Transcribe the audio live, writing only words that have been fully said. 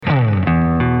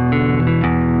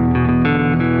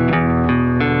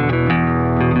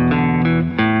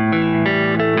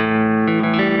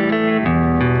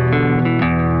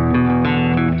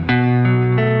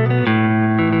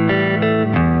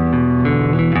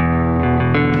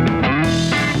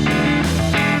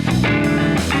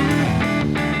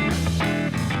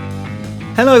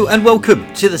Hello and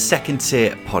welcome to the Second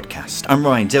Tier Podcast. I'm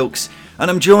Ryan Dilks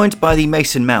and I'm joined by the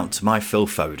Mason Mount to my Phil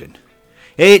Foden.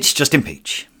 It's Justin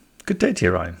Peach. Good day to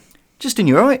you, Ryan. Justin,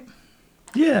 you alright?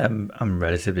 Yeah, I'm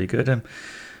relatively good.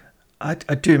 I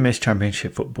do miss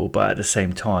Championship football, but at the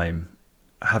same time,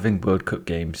 having World Cup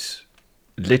games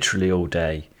literally all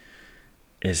day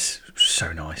is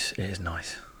so nice. It is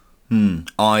nice.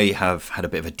 I have had a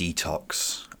bit of a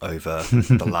detox over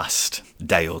the last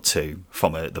day or two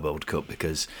from the World Cup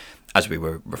because, as we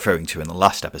were referring to in the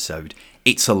last episode,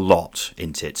 it's a lot,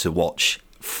 isn't it, to watch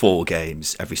 4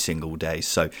 games every single day.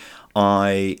 So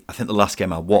I think the last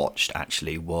game I watched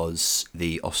actually was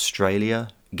the Australia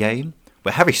game,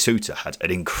 where Harry Souttar had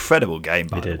an incredible game,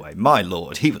 by the way. My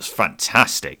lord, he was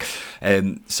fantastic.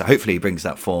 So hopefully he brings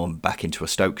that form back into a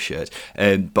Stoke shirt.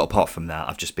 But apart from that,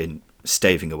 I've just been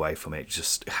staving away from it.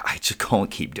 I just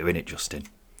can't keep doing it, Justin.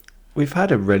 We've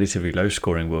had a relatively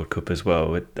low-scoring World Cup as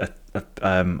well.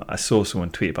 I saw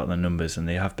someone tweet about the numbers, and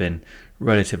they have been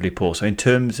relatively poor. So in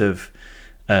terms of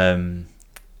action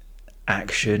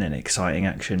and exciting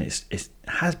action, it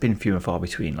has been few and far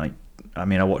between. I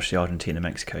watched the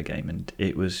Argentina-Mexico game, and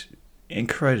it was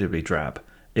incredibly drab.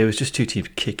 It was just two teams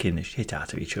kicking the shit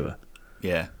out of each other.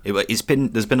 Yeah, there's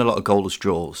been a lot of goalless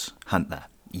draws, hasn't there?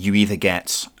 You either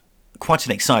get quite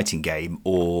an exciting game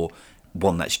or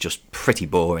one that's just pretty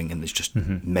boring, and there's just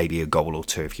maybe a goal or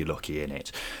two if you're lucky in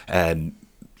it.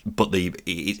 But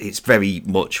it's very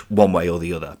much one way or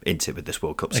the other, isn't it, with this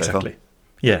World Cup so far? Exactly.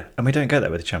 Yeah, and we don't get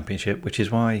that with the Championship, which is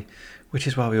why we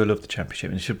all love the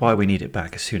Championship, and which is why we need it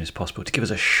back as soon as possible to give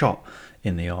us a shot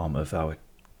in the arm of our,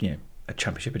 a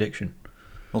Championship addiction.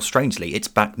 Well, strangely, it's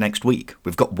back next week.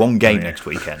 We've got one game next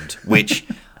weekend, which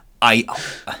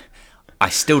I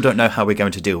still don't know how we're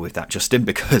going to deal with that, Justin,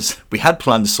 because we had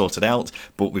plans sorted out,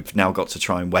 but we've now got to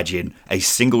try and wedge in a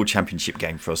single Championship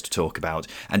game for us to talk about,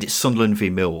 and it's Sunderland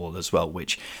v Millwall as well,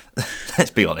 which,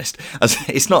 let's be honest,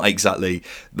 it's not exactly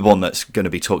the one that's going to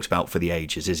be talked about for the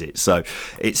ages, is it? So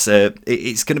it's going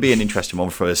to be an interesting one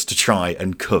for us to try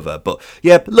and cover. But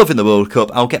yeah, loving the World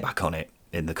Cup. I'll get back on it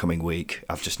in the coming week.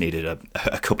 I've just needed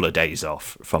a couple of days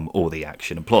off from all the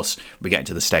action, and plus we're getting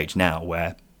to the stage now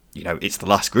where it's the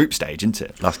last group stage, isn't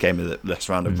it? Last game of the last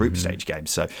round of group stage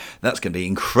games. So that's going to be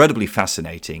incredibly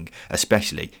fascinating,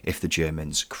 especially if the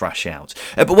Germans crash out.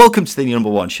 But welcome to the number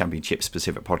one Championship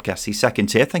specific podcast, the Second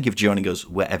Tier. Thank you for joining us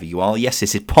wherever you are. Yes,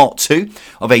 this is part 2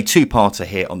 of a 2-parter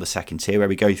here on the Second Tier, where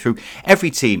we go through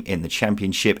every team in the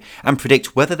Championship and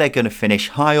predict whether they're going to finish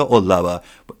higher or lower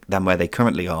than where they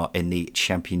currently are in the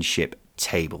Championship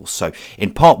table. So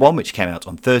in part 1, which came out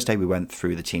on Thursday, we went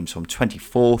through the teams from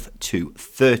 24th to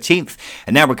 13th,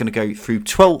 and now we're going to go through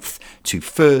 12th to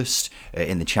 1st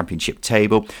in the Championship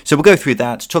table. So we'll go through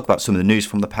that, talk about some of the news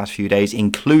from the past few days,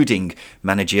 including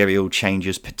managerial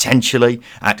changes potentially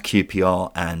at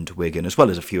QPR and Wigan, as well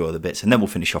as a few other bits, and then we'll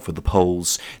finish off with the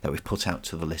polls that we've put out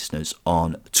to the listeners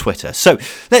on Twitter. So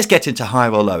let's get into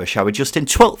higher or lower, shall we, Justin?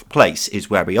 12th place is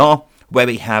where we are, where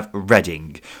we have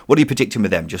Reading. What are you predicting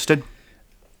with them, Justin?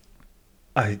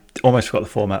 I almost forgot the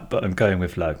format, but I'm going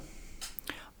with low.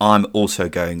 I'm also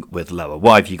going with lower.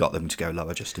 Why have you got them to go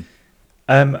lower, Justin?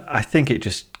 I think it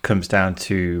just comes down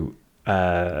to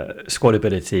squad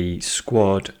ability,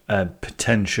 squad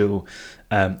potential,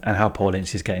 and how Paul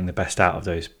Ince is getting the best out of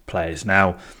those players.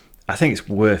 Now, I think it's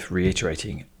worth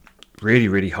reiterating really,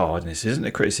 really hard, and this isn't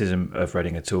a criticism of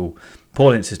Reading at all.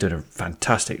 Paul Ince has done a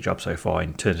fantastic job so far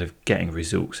in terms of getting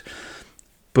results.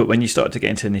 But when you start to get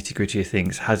into the nitty-gritty of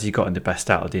things, has he gotten the best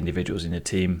out of the individuals in the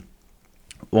team?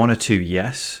 1 or 2,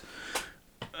 yes,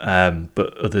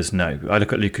 but others, no. I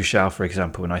look at Lucas Shaw, for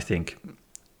example, and I think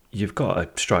you've got a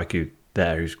striker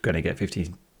there who's going to get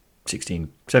 15,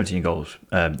 16, 17 goals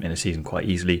in a season quite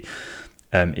easily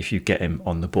if you get him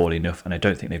on the ball enough, and I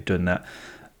don't think they've done that.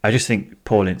 I just think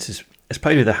Paul Ince has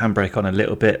played with the handbrake on a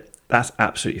little bit. That's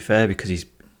absolutely fair because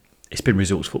it's been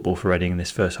results football for Reading in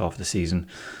this first half of the season.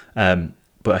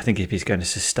 But I think if he's going to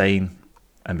sustain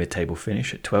a mid-table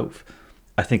finish at 12th,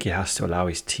 I think he has to allow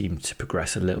his team to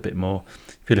progress a little bit more.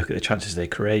 If you look at the chances they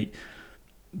create,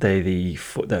 they're the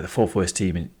 4th worst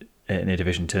team in the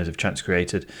division in terms of chance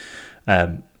created.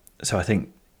 So I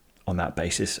think on that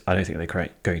basis, I don't think they're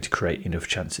going to create enough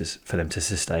chances for them to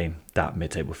sustain that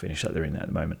mid-table finish that they're in at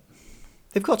the moment.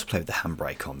 They've got to play with the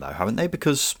handbrake on, though, haven't they?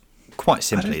 Because, quite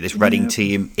simply, this Reading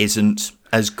team isn't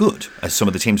as good as some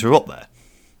of the teams who are up there.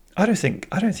 I don't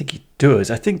think he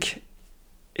does. I think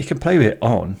he can play with it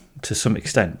on to some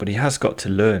extent, but he has got to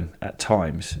learn at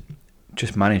times,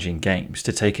 just managing games,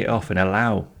 to take it off and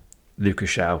allow Lucas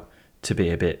Shaw to be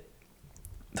a bit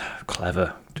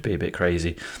clever, to be a bit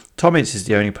crazy. Tom Ince is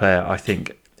the only player I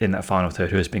think in that final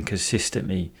third who has been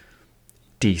consistently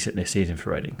decent this season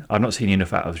for Reading. I've not seen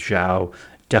enough out of Zhao.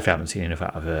 Definitely haven't seen enough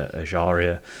out of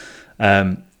Ajaria.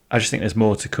 I just think there's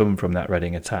more to come from that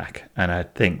Reading attack, and I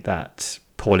think that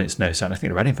Paul Ince knows that, and I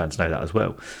think the Reading fans know that as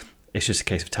well. It's just a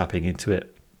case of tapping into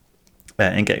it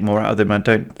and getting more out of them. I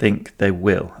don't think they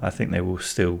will. I think they will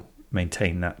still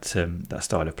maintain that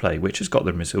style of play, which has got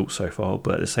them results so far,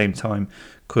 but at the same time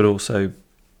could also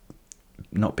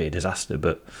not be a disaster,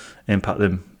 but impact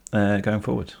them going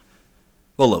forward.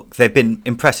 Well, look, they've been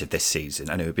impressive this season,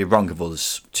 and it would be wrong of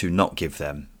us to not give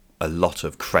them a lot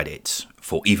of credit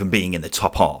for even being in the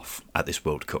top half at this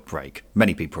World Cup break.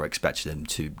 Many people are expecting them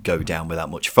to go down without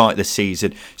much fight this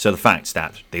season, so the fact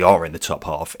that they are in the top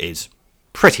half is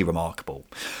pretty remarkable.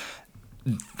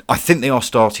 I think they are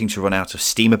starting to run out of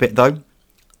steam a bit, though.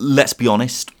 Let's be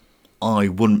honest, I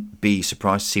wouldn't be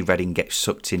surprised to see Reading get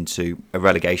sucked into a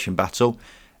relegation battle.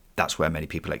 That's where many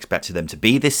people expected them to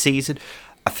be this season.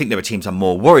 I think there are teams I'm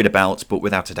more worried about, but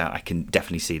without a doubt I can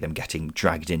definitely see them getting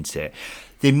dragged into it.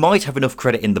 They might have enough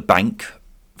credit in the bank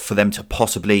for them to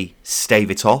possibly stave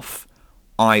it off.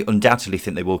 I undoubtedly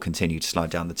think they will continue to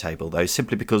slide down the table, though,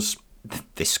 simply because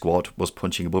this squad was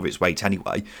punching above its weight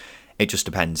anyway. It just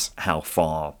depends how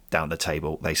far down the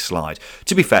table they slide.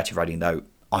 To be fair to Reading, though,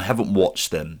 I haven't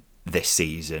watched them this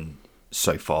season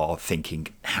so far thinking,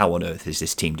 how on earth is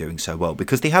this team doing so well?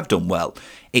 Because they have done well.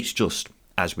 It's just,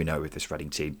 as we know with this Reading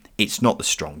team, it's not the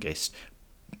strongest.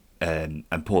 And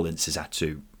Paul Ince has had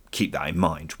to keep that in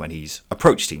mind when he's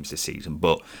approached teams this season.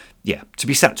 But yeah, to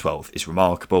be sat 12th is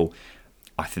remarkable.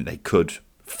 I think they could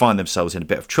find themselves in a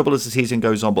bit of trouble as the season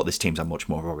goes on, but this team's I'm much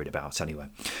more worried about anyway.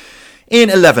 In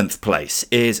 11th place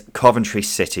is Coventry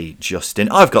City, Justin.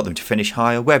 I've got them to finish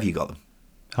higher. Where have you got them?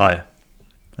 Higher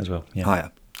as well. Yeah.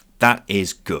 Higher. That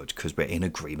is good because we're in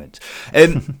agreement.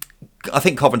 I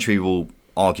think Coventry will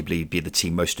arguably be the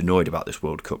team most annoyed about this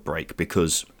World Cup break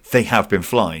because they have been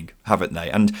flying, haven't they?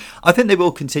 And I think they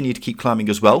will continue to keep climbing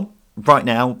as well. Right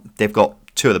now, they've got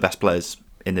two of the best players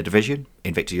in the division,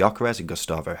 in Victor Gyökeres and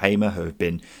Gustavo Hamer, who have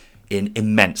been in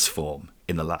immense form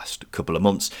in the last couple of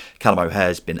months. Callum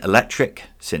O'Hare's been electric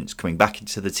since coming back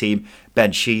into the team.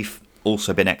 Ben Sheaf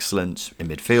also been excellent in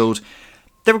midfield.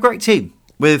 They're a great team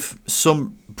with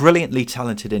some brilliantly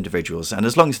talented individuals, and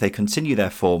as long as they continue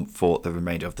their form for the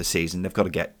remainder of the season, they've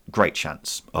got a great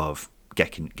chance of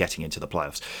getting into the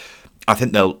playoffs. I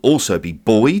think they'll also be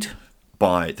buoyed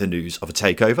by the news of a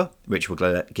takeover, which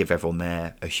will give everyone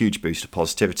there a huge boost of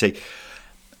positivity.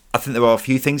 I think there are a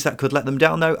few things that could let them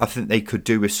down, though. I think they could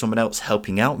do with someone else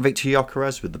helping out Victor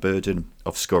Gyökeres with the burden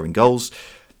of scoring goals.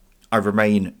 I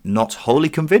remain not wholly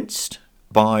convinced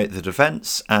by the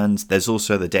defence, and there's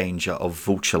also the danger of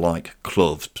vulture-like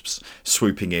clubs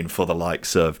swooping in for the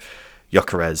likes of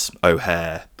Gyökeres,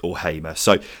 O'Hare or Hamer.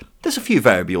 So there's a few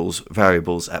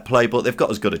variables at play, but they've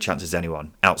got as good a chance as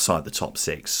anyone outside the top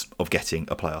six of getting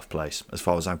a playoff place, as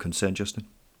far as I'm concerned, Justin.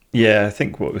 Yeah, I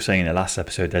think what we were saying in the last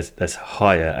episode, there's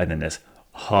higher and then there's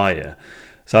higher.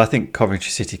 So I think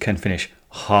Coventry City can finish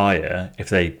higher if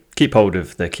they keep hold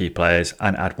of their key players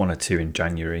and add one or two in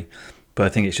January. But I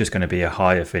think it's just going to be a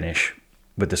higher finish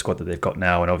with the squad that they've got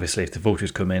now. And obviously, if the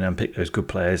Vultures come in and pick those good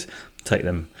players, take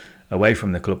them away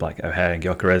from the club like O'Hare and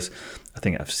Gyökeres. I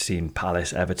think I've seen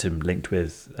Palace, Everton linked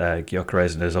with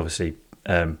Gyökeres, and there's obviously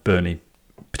Burnley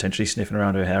potentially sniffing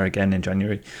around O'Hare again in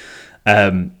January.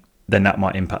 Then that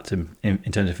might impact him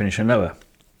in terms of finishing lower.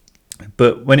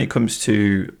 But when it comes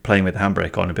to playing with the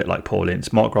handbrake on, a bit like Paul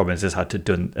Ince, Mark Robins has had to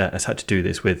do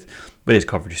this with his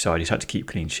Coventry side. He's had to keep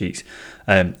clean sheets,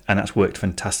 and that's worked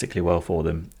fantastically well for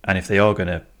them. And if they are going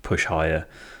to push higher,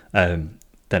 then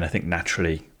I think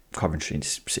naturally Coventry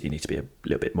City need to be a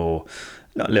little bit more,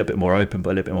 not a little bit more open,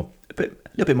 but a little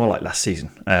bit more like last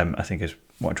season. I think is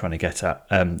what I'm trying to get at.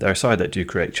 They're a side that do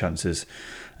create chances.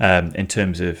 In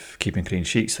terms of keeping clean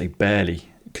sheets, they barely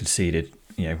conceded,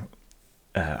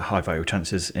 high value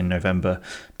chances in November.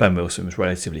 Ben Wilson was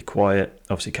relatively quiet,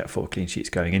 obviously kept 4 clean sheets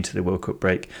going into the World Cup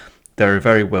break. They're a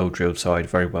very well drilled side,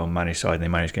 very well managed side, and they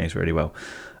manage games really well.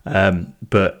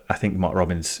 But I think Mark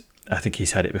Robins, I think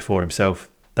he's had it before himself,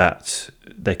 that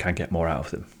they can get more out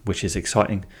of them, which is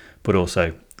exciting, but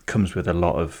also comes with a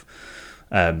lot of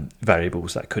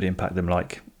variables that could impact them,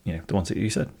 like the ones that you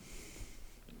said.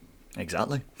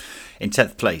 Exactly. In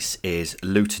 10th place is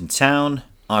Luton Town.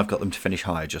 I've got them to finish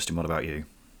higher. Justin, what about you?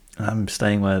 I'm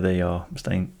staying where they are.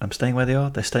 I'm staying where they are.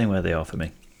 They're staying where they are for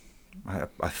me.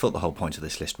 I thought the whole point of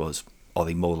this list was, are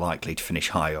they more likely to finish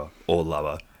higher or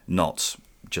lower, not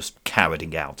just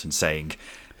cowarding out and saying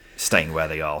staying where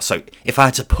they are. So if I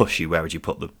had to push you, where would you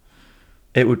put them?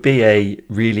 It would be a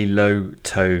really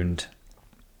low-toned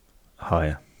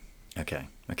higher. Okay.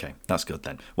 Okay, that's good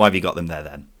then. Why have you got them there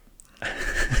then?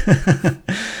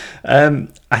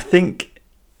 I think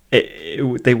they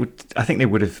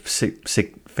would have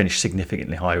finished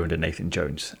significantly higher under Nathan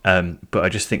Jones. But I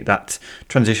just think that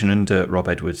transition under Rob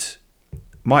Edwards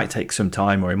might take some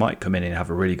time, or he might come in and have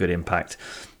a really good impact.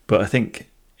 But I think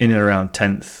in and around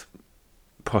 10th,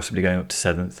 possibly going up to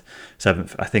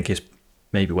 7th, I think is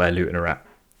maybe where Luton are at.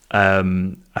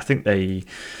 I think they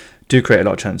do create a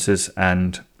lot of chances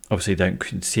and obviously don't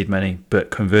concede many,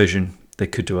 but conversion, they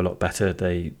could do a lot better.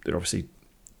 They're obviously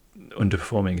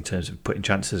underperforming in terms of putting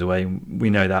chances away. We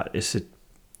know that it's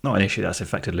not an issue that's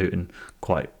affected Luton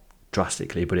quite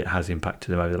drastically, but it has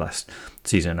impacted them over the last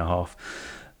season and a half.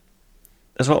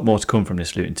 There's a lot more to come from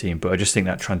this Luton team, but I just think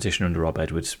that transition under Rob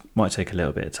Edwards might take a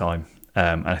little bit of time,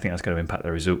 and I think that's going to impact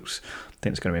their results. I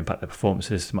think it's going to impact their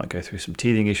performances. They might go through some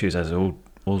teething issues, as all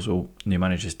new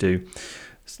managers do.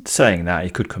 Saying that, he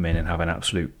could come in and have an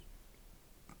absolute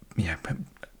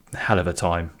hell of a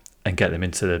time and get them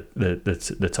into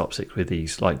the top six with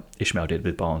ease, like Ishmael did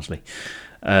with Barnsley.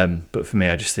 But for me,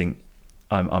 I just think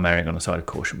I'm erring on the side of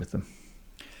caution with them.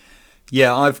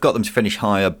 Yeah, I've got them to finish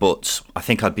higher, but I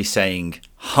think I'd be saying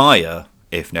higher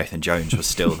if Nathan Jones was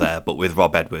still there. But with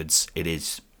Rob Edwards, it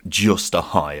is just a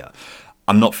higher.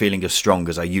 I'm not feeling as strong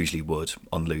as I usually would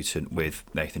on Luton with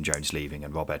Nathan Jones leaving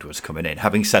and Rob Edwards coming in.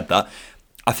 Having said that,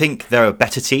 I think they're a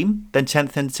better team than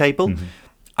 10th in the table. Mm-hmm.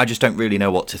 I just don't really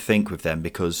know what to think with them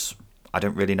because I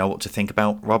don't really know what to think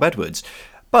about Rob Edwards.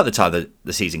 By the time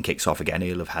the season kicks off again,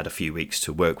 he'll have had a few weeks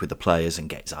to work with the players and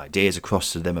get his ideas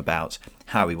across to them about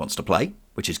how he wants to play,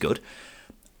 which is good.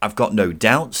 I've got no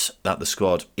doubts that the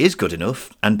squad is good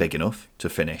enough and big enough to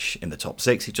finish in the top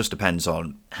six. It just depends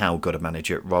on how good a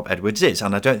manager Rob Edwards is.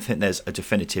 And I don't think there's a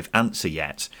definitive answer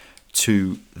yet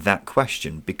to that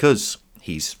question because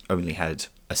he's only had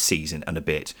a season and a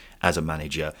bit as a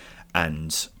manager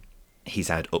and he's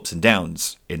had ups and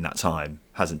downs in that time,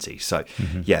 hasn't he? So,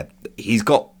 yeah, he's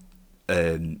got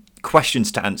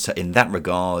questions to answer in that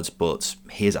regard, but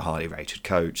he's a highly rated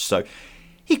coach. So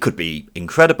he could be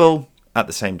incredible. At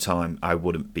the same time, I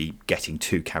wouldn't be getting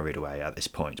too carried away at this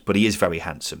point. But he is very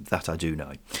handsome, that I do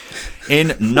know. In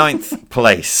 9th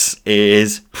place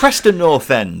is Preston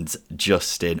North End,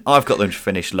 Justin. I've got them to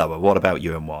finish lower. What about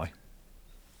you and why?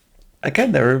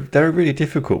 Again, they're a really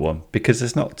difficult one because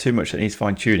there's not too much that needs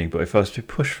fine-tuning, but if I was to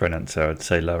push for an answer, I'd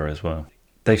say lower as well.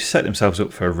 They've set themselves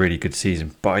up for a really good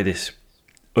season by this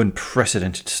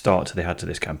unprecedented start they had to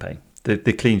this campaign. The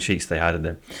clean sheets they had,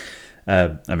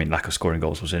 and lack of scoring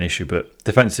goals was an issue, but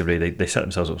defensively they set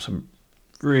themselves up some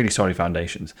really solid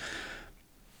foundations.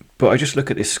 But I just look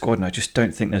at this squad and I just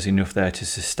don't think there's enough there to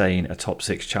sustain a top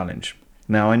six challenge.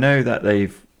 Now, I know that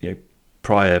they've,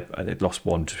 they'd lost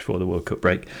one just before the World Cup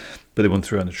break, but they won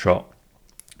 3 on the trot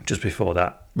just before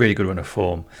that. Really good run of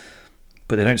form,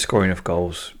 but they don't score enough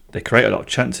goals. They create a lot of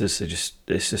chances. It's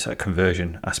just that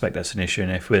conversion aspect that's an issue.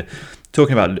 And if I'm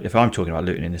talking about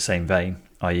Luton in the same vein,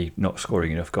 i.e. not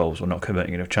scoring enough goals or not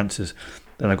converting enough chances,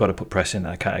 then I've got to put Preston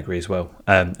in that category as well.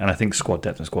 And I think squad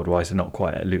depth and squad wise, they're not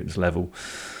quite at Luton's level.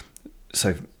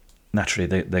 So naturally,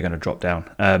 they're going to drop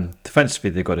down. Defensively,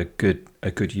 they've got a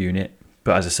good unit,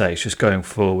 but as I say, it's just going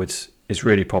forwards is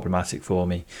really problematic for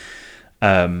me.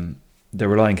 They're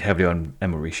relying heavily on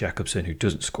Emil Rees-Jacobsen, who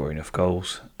doesn't score enough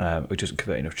goals, who doesn't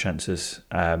convert enough chances.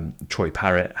 Troy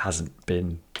Parrott hasn't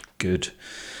been good.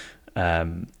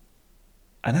 And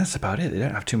that's about it. They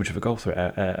don't have too much of a goal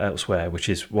threat elsewhere, which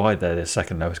is why they're the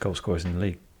second lowest goal scorers in the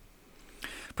league.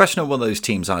 Preston are one of those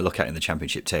teams I look at in the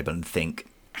Championship table and think,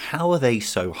 how are they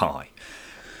so high?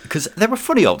 Because they're a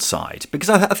funny old side. Because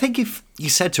I think if you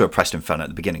said to a Preston fan at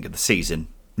the beginning of the season,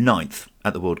 9th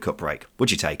at the World Cup break,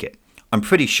 would you take it? I'm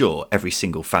pretty sure every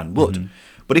single fan would. Mm-hmm.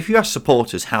 But if you ask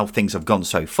supporters how things have gone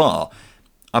so far,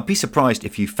 I'd be surprised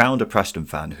if you found a Preston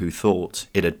fan who thought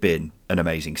it had been an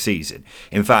amazing season.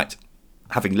 In fact,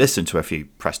 having listened to a few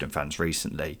Preston fans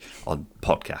recently on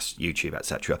podcasts, YouTube,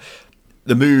 etc.,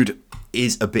 the mood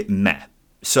is a bit meh.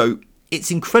 So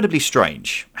it's incredibly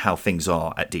strange how things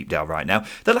are at Deepdale right now.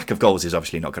 The lack of goals is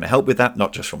obviously not going to help with that,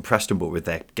 not just from Preston, but with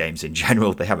their games in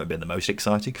general. They haven't been the most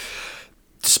exciting.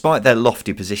 Despite their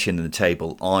lofty position in the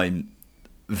table, I'm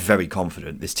very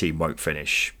confident this team won't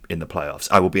finish in the playoffs.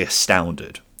 I will be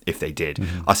astounded if they did.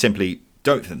 Mm-hmm. I simply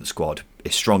don't think the squad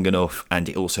is strong enough, and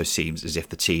it also seems as if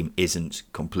the team isn't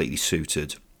completely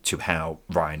suited to how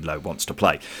Ryan Lowe wants to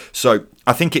play. So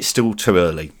I think it's still too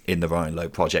early in the Ryan Lowe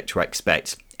project to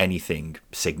expect anything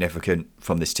significant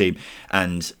from this team,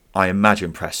 and I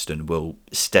imagine Preston will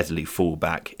steadily fall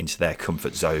back into their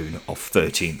comfort zone of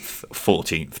 13th,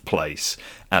 14th place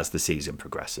as the season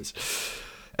progresses.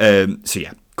 So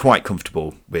yeah, quite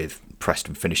comfortable with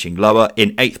Preston finishing lower.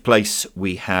 In 8th place,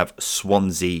 we have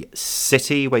Swansea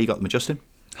City. Where you got them, Justin?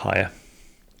 Higher.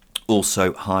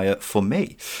 Also higher for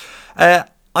me.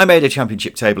 I made a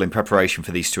championship table in preparation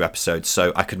for these 2 episodes,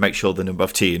 so I could make sure the number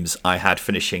of teams I had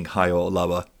finishing higher or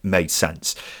lower made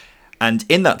sense. And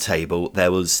in that table,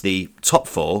 there was the top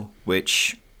 4,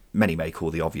 which many may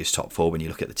call the obvious top 4 when you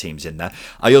look at the teams in there.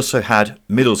 I also had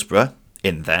Middlesbrough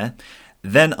in there.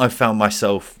 Then I found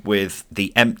myself with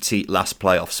the empty last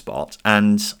playoff spot,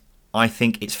 and I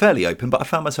think it's fairly open, but I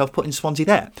found myself putting Swansea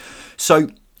there. So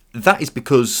that is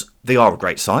because they are a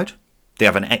great side. They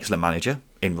have an excellent manager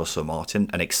in Russell Martin,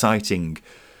 an exciting,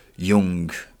 young,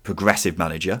 progressive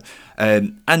manager.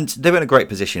 And they're in a great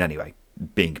position anyway,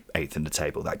 being 8th in the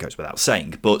table, that goes without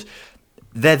saying. But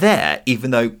they're there, even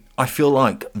though I feel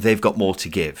like they've got more to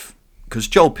give. Because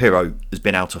Joel Pirro has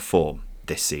been out of form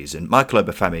this season. Michael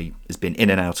Obafemi has been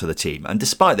in and out of the team. And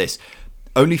despite this,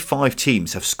 only 5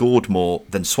 teams have scored more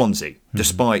than Swansea,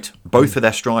 despite both of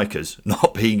their strikers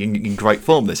not being in great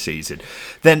form this season.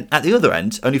 Then at the other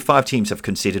end, only 5 teams have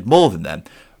conceded more than them,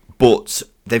 but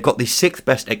they've got the 6th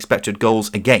best expected goals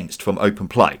against from open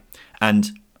play.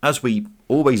 And as we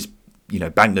always,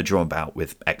 bang the drum about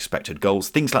with expected goals,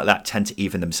 things like that tend to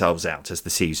even themselves out as the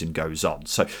season goes on.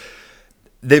 So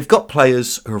they've got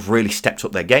players who have really stepped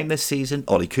up their game this season.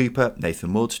 Ollie Cooper,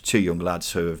 Nathan Wood, 2 young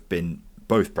lads who have been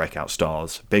both breakout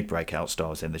stars, big breakout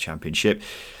stars in the Championship.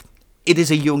 It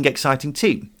is a young, exciting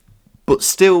team. But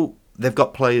still, they've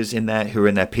got players in there who are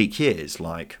in their peak years,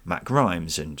 like Matt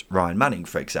Grimes and Ryan Manning,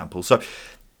 for example. So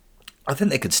I think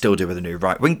they could still do with a new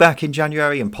right wing back in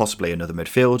January and possibly another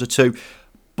midfield or 2.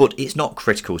 But it's not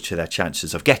critical to their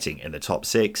chances of getting in the top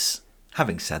 6.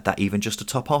 Having said that, even just a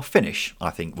top half finish,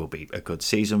 I think will be a good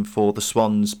season for the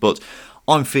Swans. But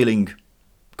I'm feeling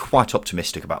quite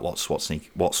optimistic about what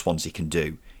Swansea can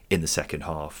do in the second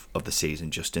half of the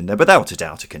season. Justin, they're without a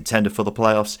doubt a contender for the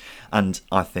playoffs, and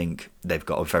I think they've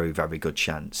got a very, very good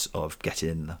chance of getting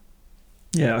in there.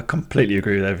 Yeah, I completely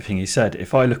agree with everything you said.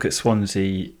 If I look at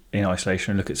Swansea in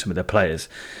isolation and look at some of their players,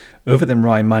 other than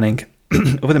Ryan Manning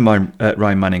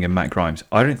and Matt Grimes,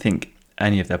 I don't think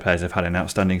any of their players have had an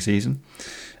outstanding season.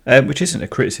 Which isn't a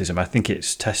criticism. I think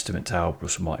it's testament to how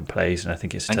Russell Martin plays, and I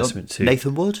think it's a testament to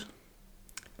Nathan Wood.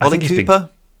 Ollie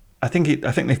Cooper? I think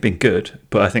they've been good,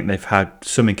 but I think they've had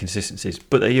some inconsistencies.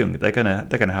 But they're young; they're gonna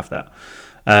have that,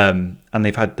 and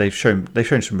they've shown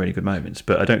some really good moments.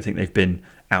 But I don't think they've been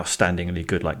outstandingly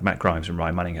good like Matt Grimes and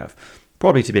Ryan Manning have.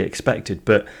 Probably to be expected,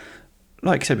 but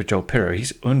like I said with Joel Pirro,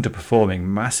 he's underperforming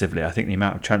massively. I think the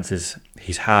amount of chances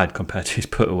he's had compared to his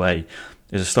put away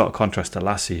is a stark contrast to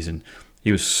last season.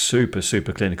 He was super,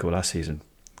 super clinical last season.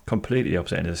 Completely the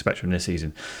opposite end of the spectrum this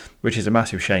season, which is a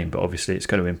massive shame. But obviously, it's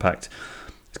going to impact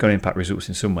results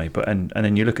in some way. But and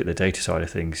then you look at the data side of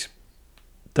things.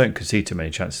 Don't concede too many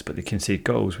chances, but they concede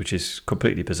goals, which is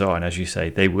completely bizarre. And as you say,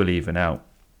 they will even out.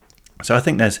 So I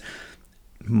think there's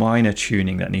minor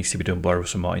tuning that needs to be done by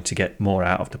Russell Martin to get more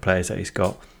out of the players that he's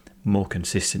got, more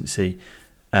consistency,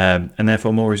 and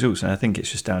therefore more results. And I think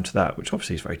it's just down to that, which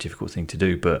obviously is a very difficult thing to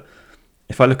do. But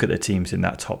if I look at the teams in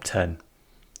that top 10.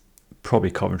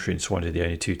 Probably Coventry and Swansea are the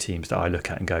only 2 teams that I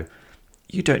look at and go,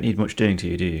 you don't need much doing to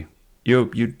you, do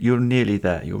you? You're nearly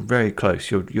there. You're very close.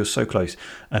 You're so close.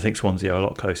 I think Swansea are a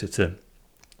lot closer to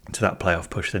that playoff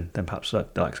push than perhaps the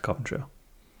likes of Coventry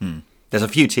are. There's a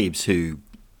few teams who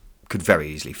could very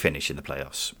easily finish in the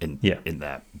playoffs in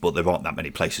there, but there aren't that many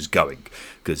places going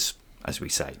because, as we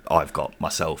say, I've got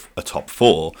myself a top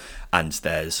 4, and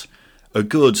there's a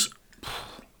good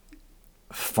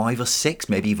 5 or 6,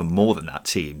 maybe even more than that,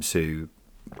 teams who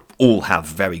all have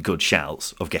very good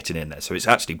shouts of getting in there. So it's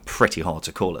actually pretty hard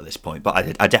to call at this point. But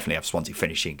I definitely have Swansea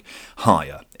finishing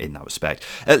higher in that respect.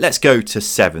 Let's go to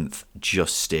 7th,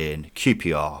 Justin.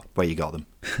 QPR, where you got them?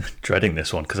 Dreading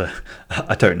this one because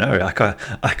I don't know.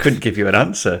 I couldn't give you an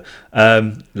answer.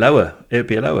 Lower. It would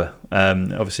be lower.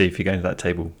 Obviously, if you go into that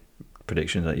table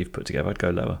prediction that you've put together, I'd go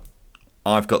lower.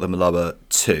 I've got them lower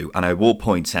too, and I will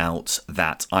point out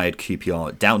that I had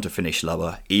QPR down to finish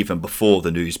lower even before the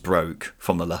news broke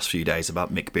from the last few days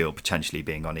about Mick Beale potentially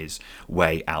being on his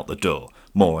way out the door.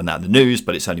 More on that in the news,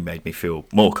 but it's only made me feel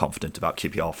more confident about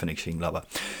QPR finishing lower.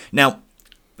 Now,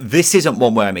 this isn't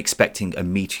one where I'm expecting a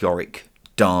meteoric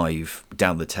dive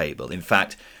down the table. In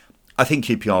fact, I think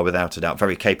QPR, without a doubt,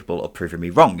 very capable of proving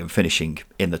me wrong and finishing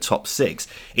in the top 6.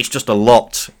 It's just a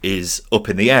lot is up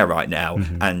in the air right now,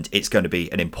 and it's going to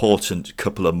be an important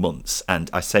couple of months.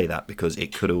 And I say that because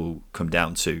it could all come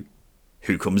down to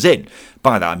who comes in.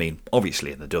 By that I mean,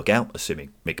 obviously in the dugout,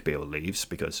 assuming Mick Beale leaves,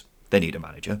 because they need a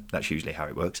manager. That's usually how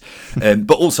it works.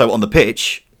 But also on the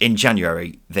pitch, in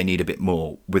January, they need a bit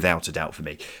more, without a doubt for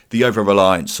me. The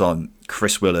over-reliance on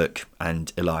Chris Willock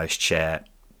and Elias Chair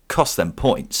cost them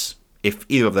points. If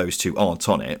either of those two aren't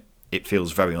on it, it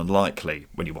feels very unlikely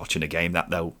when you're watching a game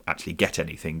that they'll actually get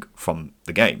anything from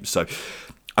the game. So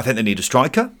I think they need a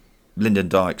striker. Lyndon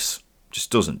Dykes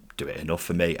just doesn't do it enough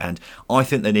for me. And I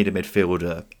think they need a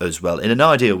midfielder as well. In an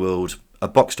ideal world, a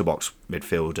box-to-box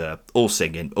midfielder, all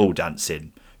singing, all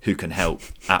dancing, who can help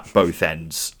at both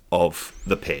ends of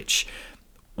the pitch.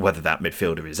 Whether that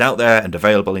midfielder is out there and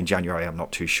available in January, I'm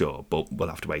not too sure, but we'll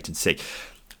have to wait and see.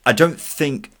 I don't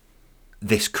think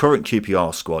this current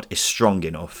QPR squad is strong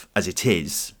enough as it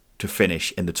is to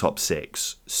finish in the top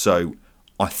 6. So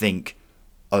I think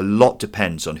a lot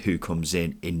depends on who comes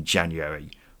in January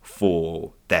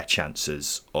for their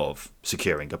chances of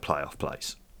securing a playoff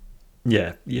place.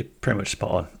 Yeah, you're pretty much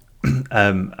spot on.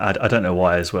 I don't know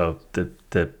why as well.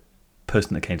 The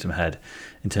person that came to my head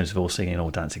in terms of all singing, all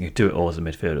dancing, who do it all as a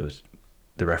midfielder was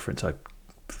the reference I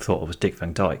thought of was Dick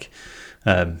Van Dijk.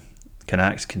 Can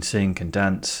act, can sing, can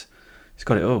dance. He's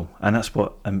got it all, and that's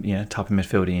what type of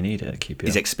midfielder you need at QPR.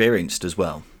 He's experienced as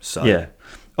well, so yeah.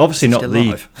 Obviously not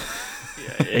the.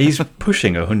 He's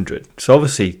pushing 100, so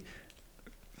obviously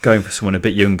going for someone a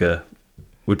bit younger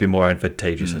would be more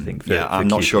advantageous, I think. I'm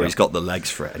not sure he's got the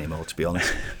legs for it anymore, to be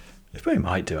honest. He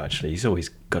might do, actually. He's always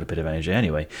got a bit of energy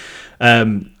anyway.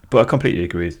 But I completely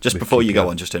agree with Just before you go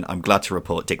on, Justin, I'm glad to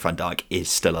report Dick Van Dijk is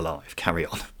still alive. Carry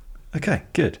on. Okay,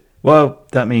 good. Well,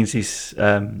 that means he's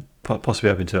possibly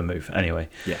open to a move anyway.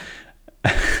 Yeah.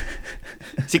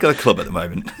 Has he got a club at the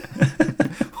moment?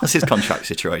 What's his contract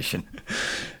situation?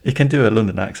 He can do a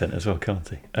London accent as well, can't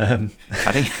he? Can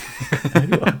he?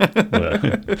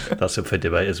 Well, that's up for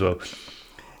debate as well.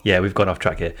 Yeah, we've gone off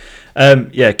track here.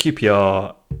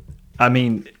 QPR. I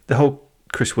mean, the whole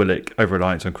Chris Willock,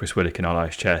 over-reliance on Chris Willock and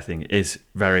Elias Chair thing is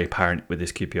very apparent with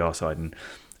this QPR side. And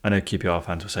I know QPR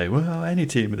fans will say, well, any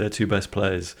team with their two best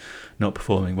players not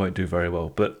performing won't do very well.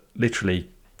 But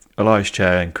literally, Elias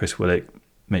Chair and Chris Willock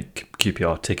make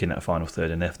QPR tick in that final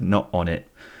third. And if they're not on it,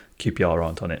 QPR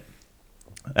aren't on it.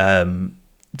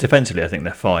 Defensively, I think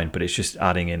they're fine, but it's just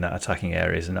adding in that attacking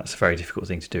areas, and that's a very difficult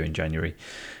thing to do in January.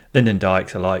 Lyndon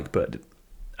Dykes I like, but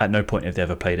at no point have they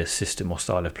ever played a system or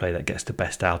style of play that gets the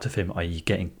best out of him, i.e.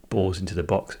 getting balls into the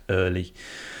box early.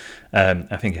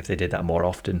 I think if they did that more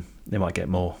often, they might get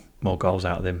more goals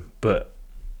out of them, but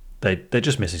they're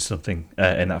just missing something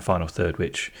in that final third,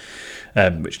 which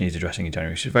needs addressing in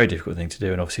January. It's a very difficult thing to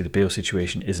do, and obviously the Beale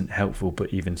situation isn't helpful,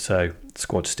 but even so, the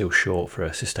squad's still short for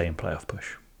a sustained playoff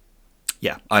push.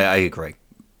 Yeah, I agree.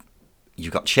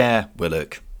 You've got Chair,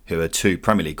 Willock, who are two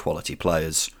Premier League quality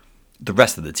players. The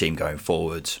rest of the team going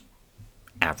forward,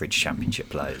 average Championship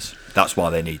players. That's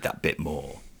why they need that bit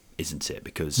more, isn't it?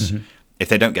 Because if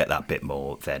they don't get that bit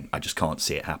more, then I just can't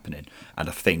see it happening. And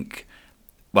I think,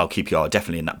 well, QPR are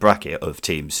definitely in that bracket of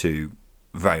teams who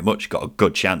very much got a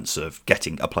good chance of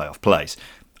getting a playoff place.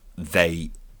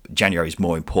 January is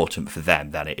more important for them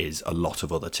than it is a lot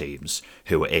of other teams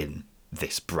who are in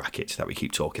this bracket that we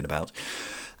keep talking about.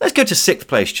 Let's go to 6th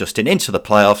place, Justin, into the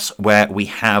playoffs, where we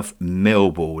have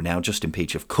Millwall. Now, Justin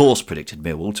Peach, of course, predicted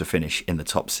Millwall to finish in the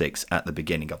top 6 at the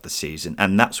beginning of the season,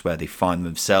 and that's where they find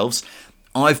themselves.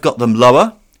 I've got them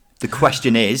lower. The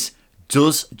question is,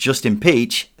 does Justin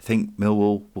Peach think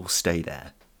Millwall will stay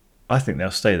there? I think they'll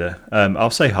stay there.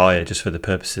 I'll say higher just for the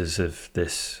purposes of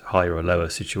this higher or lower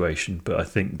situation, but I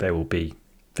think they will be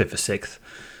 5th or 6th,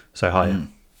 so higher.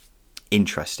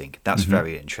 Interesting. That's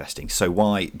very interesting. So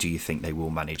why do you think they will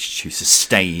manage to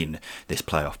sustain this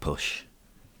playoff push?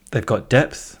 They've got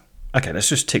depth. Okay, let's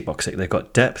just tick box it. They've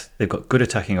got depth. They've got good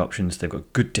attacking options. They've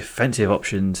got good defensive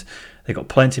options. They've got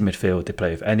plenty of midfield. They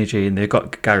play with energy. And they've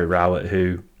got Gary Rowett,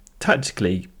 who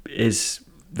tactically is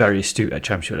very astute at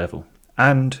championship level.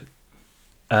 And,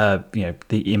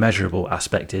 the immeasurable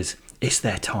aspect is it's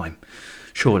their time.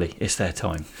 Surely it's their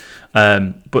time.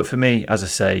 But for me, as I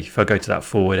say, if I go to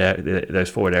that those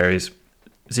forward areas,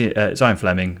 Zion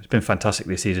Fleming has been fantastic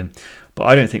this season, but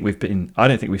I don't think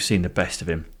we've seen the best of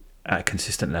him at a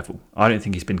consistent level. I don't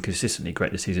think he's been consistently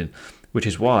great this season, which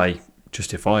is why,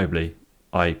 justifiably,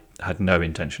 I had no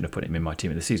intention of putting him in my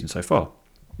team of the season so far.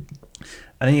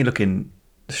 And then you look in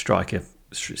the striker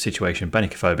situation. Benny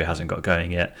Kafobia hasn't got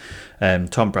going yet.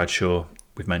 Tom Bradshaw,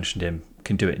 we've mentioned him,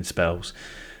 can do it in spells.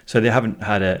 So they haven't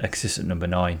had a consistent number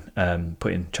 9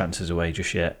 putting chances away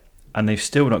just yet. And they've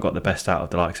still not got the best out of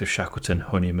the likes of Shackleton,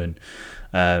 Honeyman,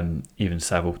 even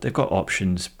Saville. They've got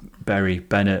options, Berry,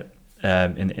 Bennett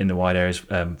in the wide areas,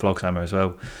 Vlogshammer as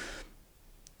well.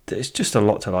 there's just a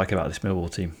lot to like about this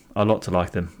Millwall team. A lot to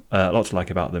like them. A lot to like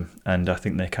about them, and I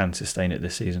think they can sustain it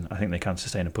this season. I think they can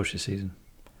sustain a push this season.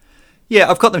 Yeah,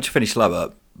 I've got them to finish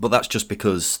lower, but that's just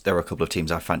because there are a couple of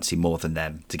teams I fancy more than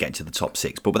them to get into the top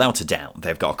 6. But without a doubt,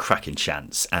 they've got a cracking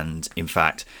chance, and in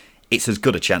fact, it's as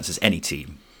good a chance as any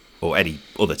team or any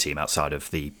other team outside of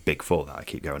the Big Four that I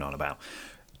keep going on about.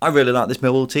 I really like this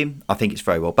Millwall team. I think it's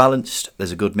very well balanced.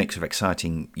 There's a good mix of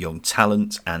exciting young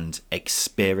talent and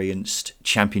experienced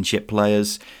championship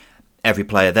players. Every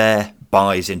player there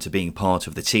buys into being part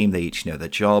of the team. They each know their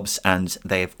jobs, and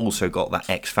they have also got that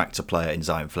X-factor player in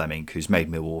Zion Fleming who's made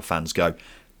Millwall fans go,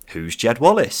 who's Jed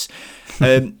Wallace?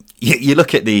 You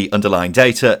look at the underlying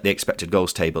data, the expected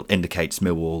goals table indicates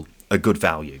Millwall a good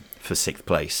value for 6th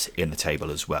place in the table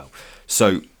as well.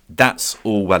 So that's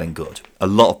all well and good. A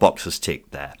lot of boxes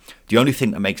ticked there. The only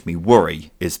thing that makes me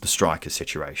worry is the striker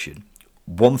situation.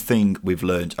 One thing we've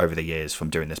learned over the years from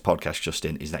doing this podcast,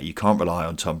 Justin, is that you can't rely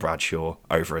on Tom Bradshaw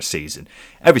over a season.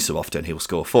 Every so often he'll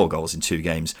score 4 goals in 2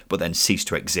 games, but then cease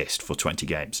to exist for 20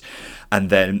 games. And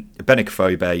then Benik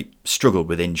Afobe struggled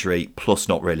with injury, plus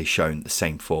not really shown the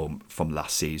same form from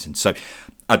last season. So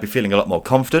I'd be feeling a lot more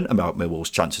confident about Millwall's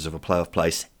chances of a playoff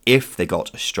place if they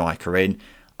got a striker in.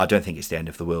 I don't think it's the end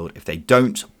of the world if they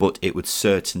don't, but it would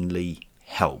certainly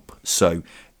help. So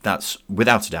that's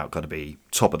without a doubt got to be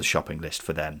top of the shopping list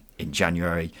for them in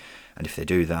January. And if they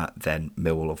do that, then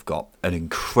Millwall have got an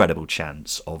incredible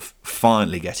chance of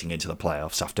finally getting into the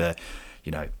playoffs after,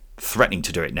 threatening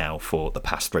to do it now for the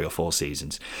past 3 or 4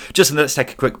 seasons. Justin, let's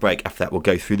take a quick break. After that, we'll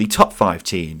go through the top 5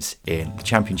 teams in the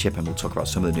Championship, and we'll talk about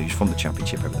some of the news from the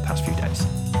Championship over the past few days.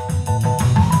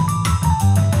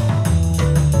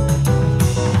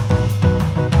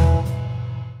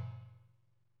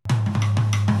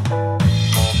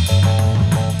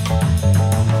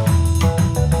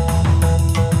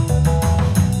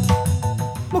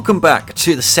 Welcome back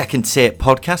to the Second Tier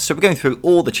podcast. So we're going through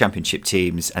all the Championship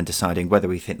teams and deciding whether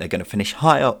we think they're going to finish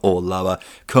higher or lower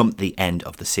come the end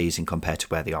of the season compared to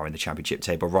where they are in the Championship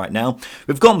table right now.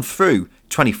 We've gone through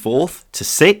 24th to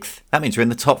 6th. That means we're in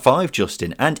the top 5,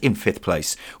 Justin. And in 5th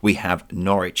place, we have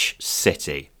Norwich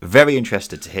City. Very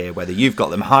interested to hear whether you've got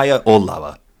them higher or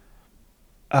lower.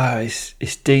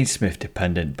 It's Dean Smith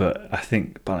dependent, but I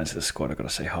think balance of the squad, I've got to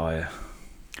say higher.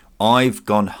 I've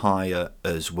gone higher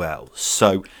as well.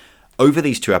 So over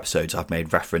these 2 episodes, I've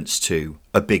made reference to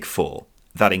a Big 4.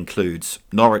 That includes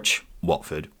Norwich,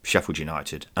 Watford, Sheffield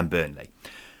United and Burnley.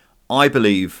 I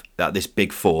believe that this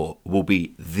Big 4 will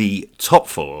be the top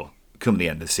 4 come the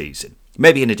end of the season.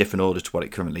 Maybe in a different order to what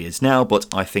it currently is now,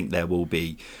 but I think there will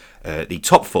be the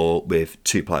top 4 with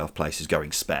 2 playoff places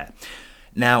going spare.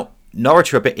 Now,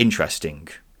 Norwich are a bit interesting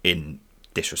in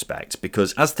this respect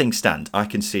because as things stand, I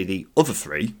can see the other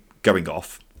 3 going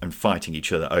off and fighting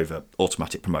each other over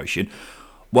automatic promotion,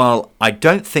 while I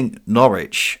don't think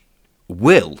Norwich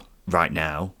will right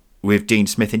now with Dean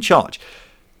Smith in charge.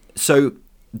 So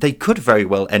they could very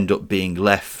well end up being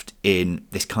left in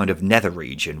this kind of nether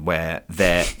region where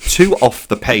they're too off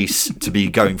the pace to be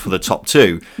going for the top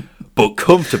 2, but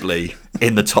comfortably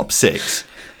in the top 6.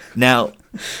 Now,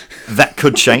 that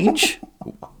could change.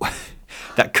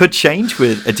 That could change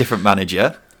with a different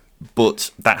manager, but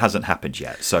that hasn't happened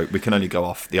yet. So we can only go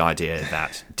off the idea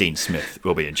that Dean Smith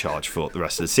will be in charge for the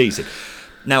rest of the season.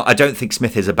 Now, I don't think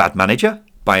Smith is a bad manager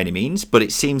by any means, but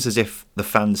it seems as if the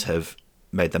fans have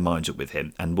made their minds up with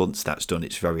him. And once that's done,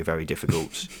 it's very, very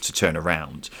difficult to turn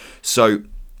around. So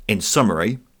in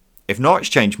summary, if Norwich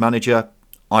change manager,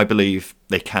 I believe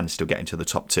they can still get into the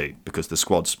top 2 because the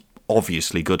squad's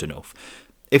obviously good enough.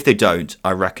 If they don't,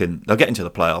 I reckon they'll get into the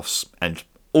playoffs and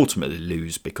ultimately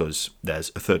lose because there's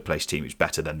a 3rd place team who's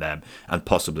better than them and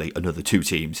possibly another 2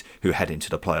 teams who head into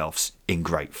the playoffs in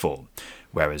great form,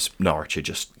 whereas Norwich are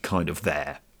just kind of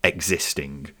there,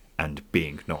 existing and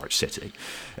being Norwich City.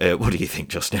 What do you think,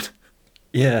 Justin?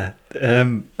 Yeah.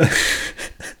 I'm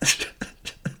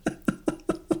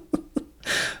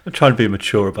trying to be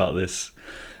mature about this,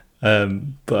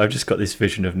 but I've just got this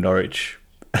vision of Norwich,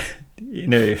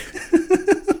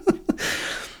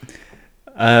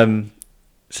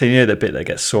 So you know the bit that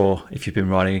gets sore if you've been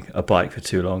riding a bike for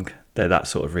too long? They're that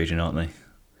sort of region, aren't they?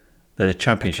 They're the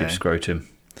Championship scrotum.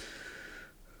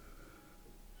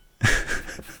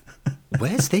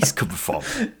 Where's this come from?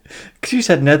 Because you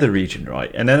said nether region, right?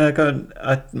 And then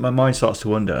my mind starts to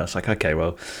wonder. It's like, okay,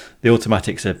 well, the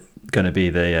automatics are going to be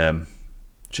the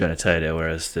genitalia,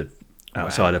 whereas the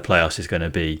outside of playoffs is going to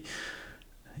be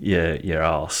your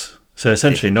arse. So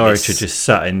essentially, Norwich are just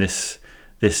sat in this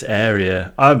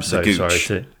area. I'm so sorry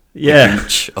to Yeah. The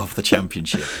beach of the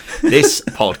Championship. This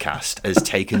podcast has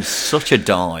taken such a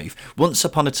dive. Once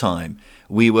upon a time,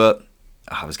 we were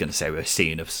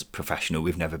seen as professional.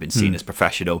 We've never been seen as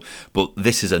professional, but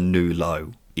this is a new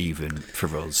low even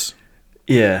for us.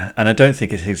 Yeah, and I don't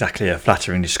think it's exactly a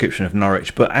flattering description of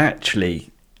Norwich, but actually,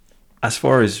 as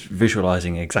far as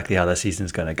visualising exactly how their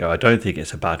season's going to go, I don't think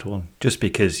it's a bad one. Just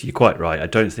because you're quite right, I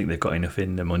don't think they've got enough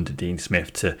in them under Dean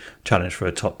Smith to challenge for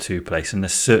a top 2 place, and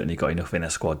they've certainly got enough in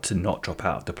their squad to not drop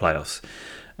out of the playoffs.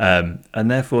 And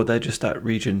therefore, they're just that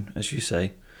region, as you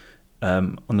say,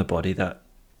 on the body that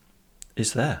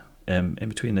is there in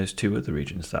between those 2 other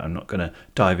regions that I'm not going to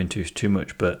dive into too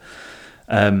much. But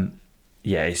they're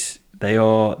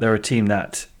a team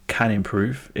that can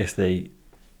improve if they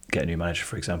get a new manager,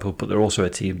 for example, but they're also a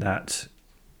team that,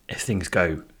 if things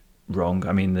go wrong,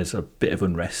 I mean, there's a bit of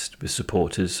unrest with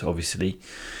supporters, obviously,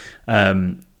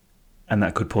 and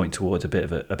that could point towards a bit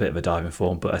of a diving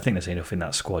form. But I think there's enough in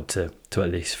that squad to at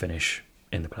least finish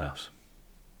in the playoffs.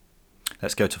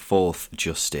 Let's go to 4th,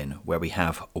 Justin, where we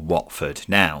have Watford.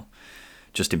 Now,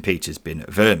 Justin Peters has been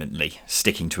vehemently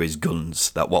sticking to his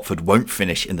guns that Watford won't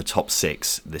finish in the top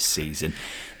 6 this season.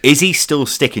 Is he still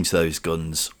sticking to those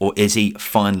guns, or is he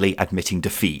finally admitting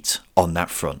defeat on that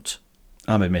front?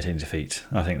 I'm admitting defeat.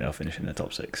 I think they'll finish in the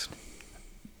top 6.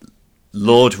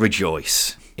 Lord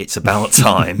rejoice. It's about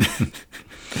time.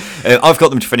 I've got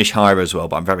them to finish higher as well,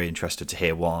 but I'm very interested to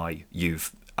hear why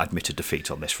you've admitted defeat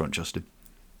on this front, Justin.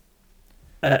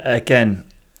 Again,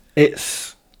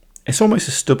 it's almost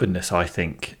a stubbornness, I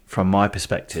think, from my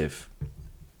perspective,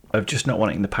 of just not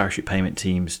wanting the parachute payment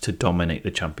teams to dominate the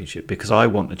Championship, because I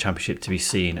want the Championship to be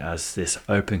seen as this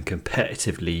open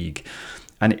competitive league,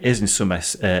 and it is in some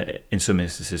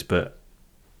instances, but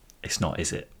it's not,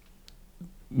 is it?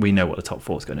 We know what the top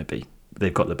 4 is going to be.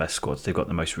 They've got the best squads, they've got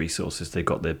the most resources, they've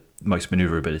got the most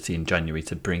manoeuvrability in January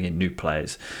to bring in new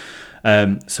players.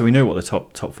 So we know what the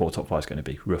top 4, top 5 is going to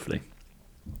be, roughly.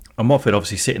 And Watford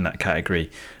obviously sit in that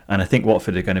category, and I think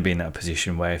Watford are going to be in that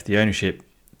position where if the ownership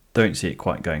don't see it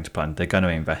quite going to plan, they're going to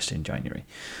invest in January.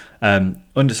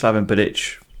 Under Slaven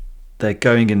Bilic, they're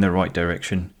going in the right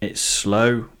direction. It's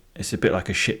slow, it's a bit like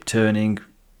a ship turning,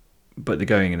 but they're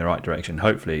going in the right direction.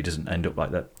 Hopefully it doesn't end up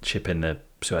like that ship in the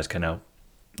Suez Canal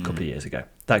a couple of years ago.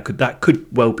 That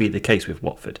could well be the case with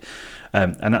Watford,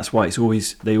 and that's why it's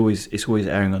always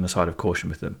erring on the side of caution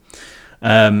with them.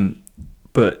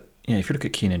 But if you look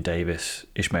at Keenan Davis,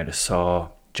 Ismail Assar,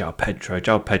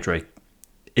 João Pedro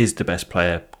is the best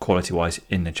player quality-wise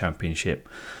in the Championship,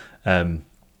 and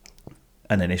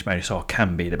then Ismail Assar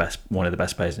can be one of the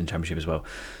best players in the Championship as well.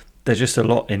 There's just a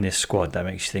lot in this squad that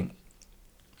makes you think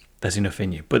there's enough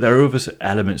in you. But there are other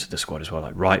elements of the squad as well,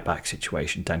 like right back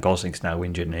situation. Dan Gosling's now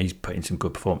injured, and he's put in some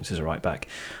good performances at right back.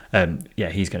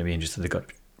 He's going to be injured, so they've got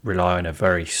to rely on a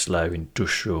very slow,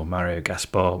 industrial Mario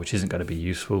Gaspar, which isn't going to be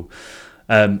useful.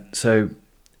 So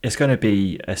it's going to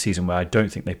be a season where I don't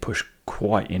think they push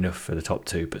quite enough for the top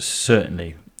 2, but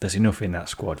certainly there's enough in that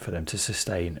squad for them to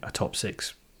sustain a top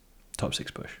six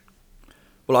push.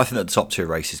 Well, I think that the top 2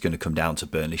 race is going to come down to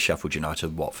Burnley, Sheffield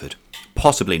United, Watford.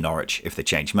 Possibly Norwich if they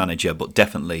change manager, but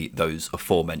definitely those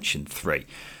aforementioned 3.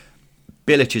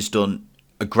 Bilic has done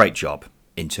a great job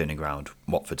in turning around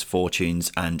Watford's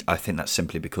fortunes, and I think that's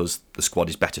simply because the squad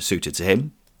is better suited to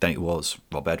him than it was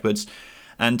Rob Edwards.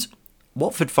 And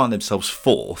Watford find themselves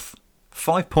 4th,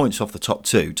 5 points off the top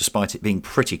 2, despite it being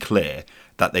pretty clear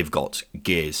that they've got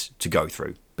gears to go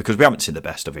through, because we haven't seen the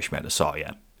best of Ismail Assar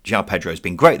yet. João Pedro has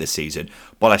been great this season,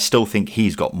 but I still think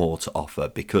he's got more to offer,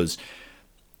 because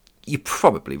you're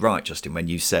probably right, Justin, when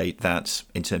you say that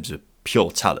in terms of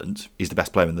pure talent, he's the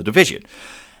best player in the division.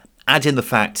 Add in the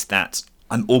fact that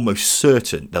I'm almost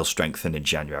certain they'll strengthen in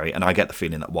January, and I get the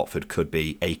feeling that Watford could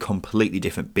be a completely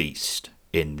different beast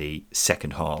in the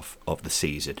second half of the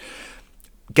season.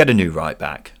 Get a new right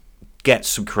back, get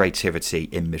some creativity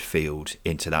in midfield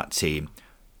into that team,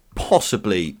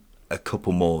 possibly a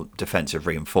couple more defensive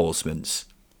reinforcements.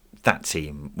 That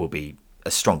team will be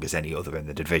as strong as any other in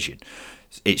the division.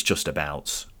 It's just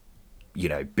about,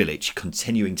 Bilic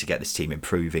continuing to get this team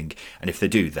improving, and if they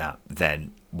do that,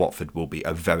 then Watford will be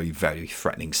a very, very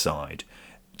threatening side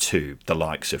to the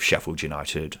likes of Sheffield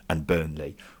United and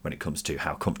Burnley when it comes to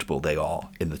how comfortable they are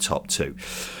in the top 2.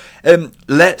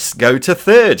 Let's go to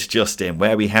 3rd, Justin,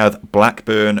 where we have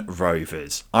Blackburn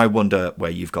Rovers. I wonder where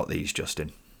you've got these,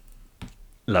 Justin.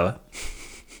 Lower.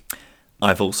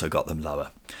 I've also got them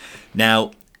lower.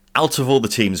 Now, out of all the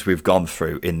teams we've gone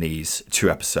through in these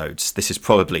 2 episodes, this is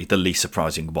probably the least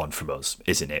surprising one from us,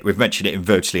 isn't it? We've mentioned it in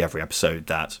virtually every episode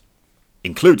that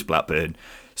includes Blackburn,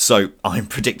 so I'm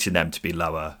predicting them to be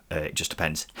lower. It just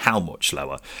depends how much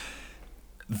lower.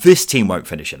 This team won't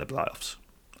finish in the playoffs.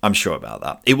 I'm sure about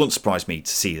that. It wouldn't surprise me to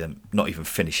see them not even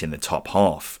finish in the top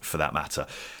half, for that matter.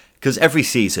 Because every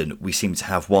season we seem to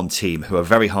have one team who are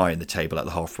very high in the table at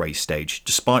the halfway stage,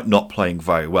 despite not playing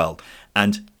very well.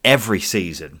 And every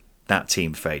season, that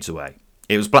team fades away.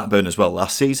 It was Blackburn as well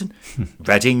last season,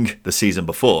 Reading the season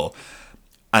before.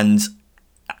 And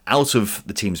out of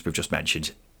the teams we've just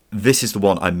mentioned, this is the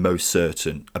one I'm most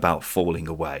certain about falling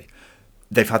away.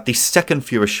 They've had the second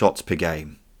fewest shots per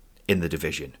game in the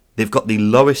division. They've got the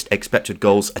lowest expected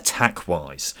goals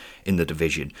attack-wise in the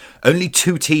division. Only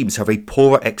 2 teams have a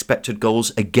poorer expected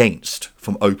goals against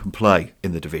from open play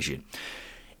in the division.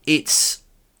 It's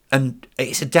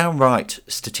a downright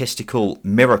statistical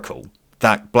miracle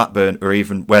that Blackburn are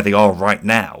even where they are right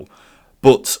now.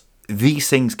 But these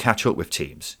things catch up with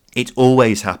teams. It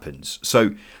always happens.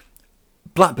 So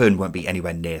Blackburn won't be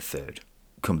anywhere near third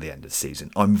come the end of the season.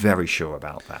 I'm very sure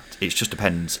about that. It just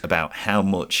depends about how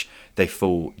much they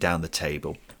fall down the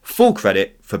table. Full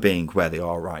credit for being where they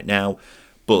are right now,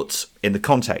 but in the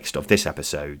context of this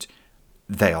episode,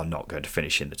 they are not going to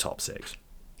finish in the top 6.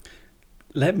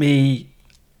 Let me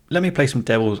play some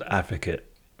devil's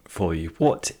advocate for you.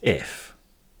 What if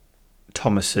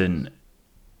Thomason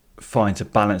finds a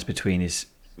balance between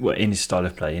in his style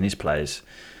of play, in his players,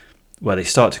 where they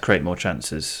start to create more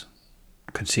chances,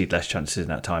 concede less chances in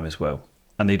that time as well,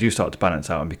 and they do start to balance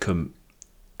out and become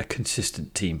a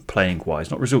consistent team playing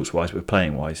wise, not results wise, but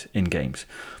playing wise in games.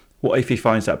 What if he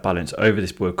finds that balance over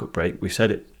this World Cup break? We've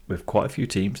said it with quite a few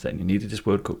teams that he needed this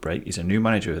World Cup break. He's a new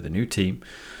manager with a new team,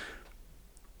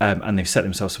 and they've set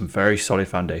themselves some very solid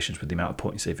foundations with the amount of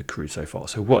points they've accrued so far.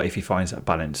 So what if he finds that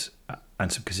balance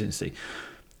and some consistency?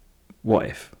 What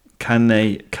if? Can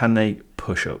they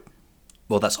push up?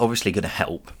 Well, that's obviously going to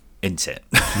help, isn't it?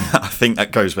 I think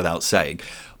that goes without saying.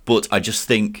 But I just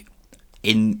think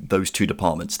in those 2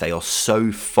 departments, they are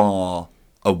so far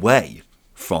away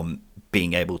from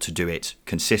being able to do it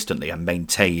consistently and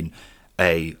maintain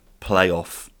a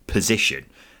playoff position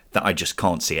that I just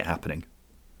can't see it happening.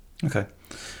 Okay.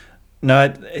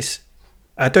 No,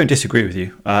 I don't disagree with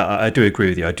you. I do agree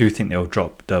with you. I do think they'll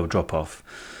drop off.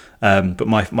 But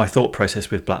my thought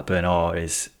process with Blackburn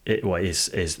is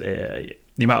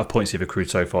the amount of points they've accrued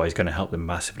so far is going to help them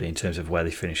massively in terms of where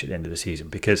they finish at the end of the season.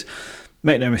 Because,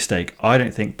 make no mistake, I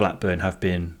don't think Blackburn have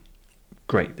been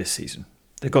great this season.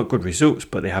 They've got good results,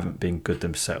 but they haven't been good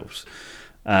themselves.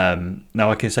 Now,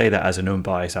 I can say that as an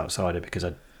unbiased outsider because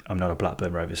I'm not a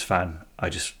Blackburn Rovers fan. I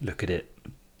just look at it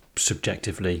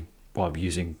subjectively while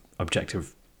using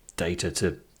objective data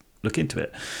to look into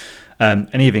it.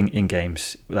 And even in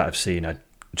games that I've seen, I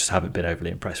just haven't been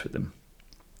overly impressed with them.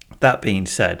 That being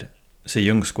said, it's a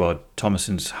young squad.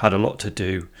 Thomason's had a lot to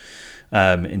do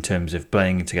in terms of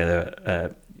blending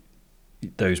together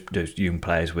those young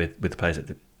players with the players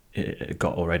that they've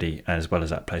got already, as well as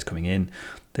that players coming in.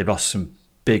 They've lost some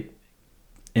big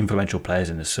influential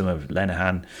players in the summer,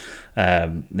 Lenihan,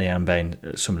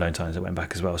 Niambe, some loan times that went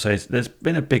back as well. So there's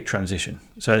been a big transition.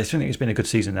 So I think it's been a good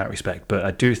season in that respect. But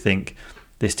I do think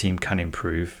this team can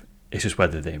improve. It's just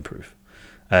whether they improve.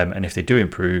 And if they do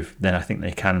improve, then I think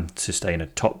they can sustain a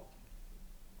top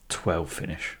 12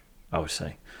 finish, I would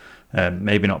say.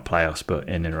 Maybe not playoffs, but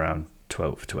in and around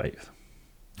 12th to 8th.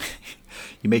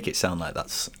 You make it sound like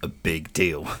that's a big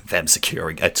deal, them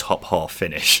securing a top half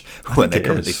finish when they're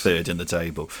currently 3rd in the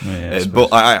table. Yeah,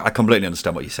 but I completely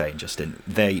understand what you're saying, Justin.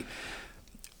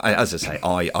 As I say,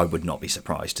 I would not be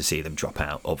surprised to see them drop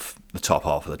out of the top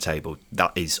half of the table.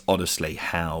 That is honestly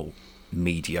how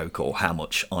mediocre or how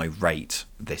much I rate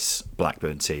this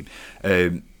Blackburn team.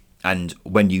 And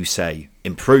when you say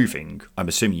improving, I'm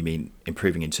assuming you mean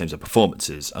improving in terms of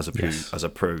performances as opposed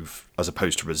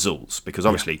to results, because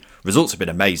obviously results have been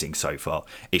amazing so far.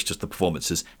 It's just the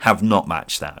performances have not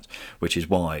matched that, which is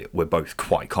why we're both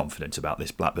quite confident about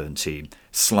this Blackburn team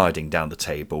sliding down the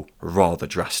table rather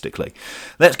drastically.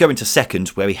 Let's go into second,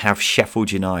 where we have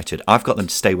Sheffield United. I've got them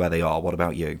to stay where they are. What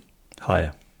about you?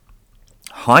 Higher.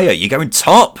 You're going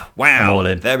top. Wow. I'm all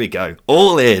in. There we go.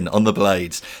 All in on the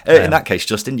Blades. In that case,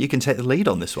 Justin, you can take the lead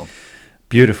on this one.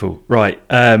 Beautiful. Right.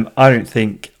 I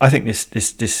think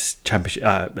this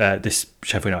championship, this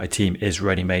Sheffield United team is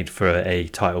ready made for a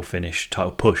title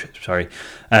push. Sorry.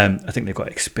 I think they've got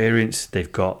experience.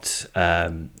 They've got.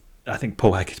 I think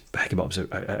Paul Heckingbottom's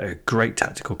a great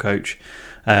tactical coach.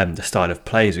 The style of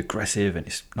play is aggressive and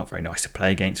it's not very nice to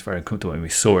play against. Very uncomfortable. When we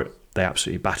saw it, they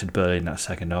absolutely battered Burnley in that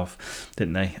second half,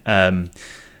 didn't they? And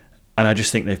I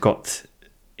just think they've got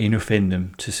enough in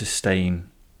them to sustain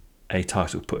a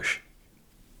title push.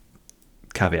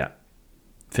 Caveat: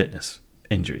 fitness,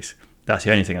 injuries. That's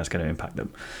the only thing that's going to impact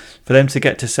them. For them to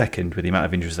get to second with the amount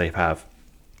of injuries they have,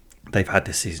 they've had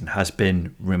this season has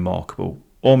been remarkable,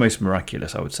 almost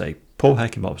miraculous, I would say. Paul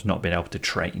Heckingbottom's not been able to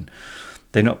train.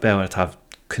 They've not been able to have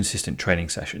consistent training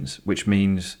sessions, which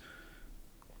means,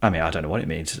 I don't know what it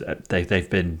means. They've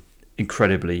been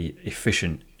incredibly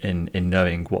efficient in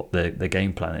knowing what the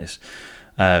game plan is.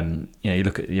 You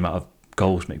look at the amount of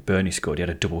goals McBurney scored. He had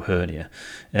a double hernia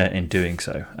in doing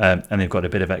so, and they've got a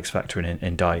bit of X factor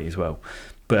in Dye as well.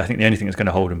 But I think the only thing that's going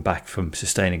to hold them back from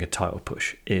sustaining a title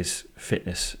push is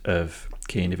fitness of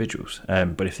key individuals.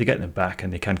 But if they get them back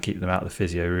and they can keep them out of the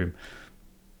physio room,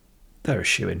 they're a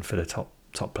shoo-in for the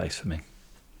top place for me.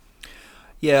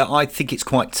 Yeah, I think it's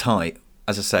quite tight.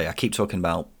 As I say, I keep talking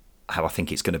about how I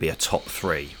think it's going to be a top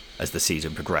 3 as the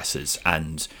season progresses,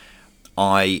 and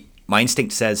my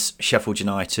instinct says Sheffield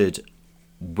United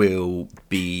will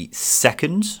be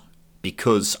second,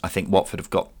 because I think Watford have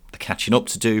got the catching up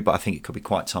to do, but I think it could be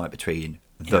quite tight between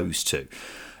those two.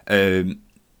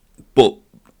 But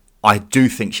I do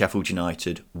think Sheffield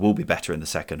United will be better in the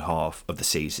second half of the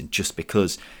season, just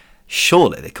because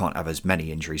surely they can't have as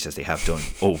many injuries as they have done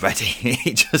already.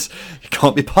 It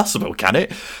can't be possible, can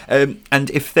it? And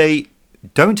if they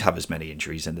don't have as many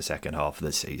injuries in the second half of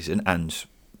the season, and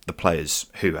the players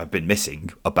who have been missing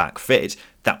are back fit,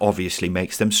 that obviously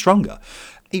makes them stronger.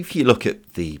 If you look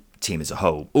at the team as a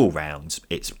whole, all round,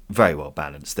 it's very well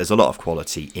balanced. There's a lot of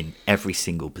quality in every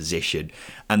single position,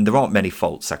 and there aren't many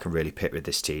faults I can really pick with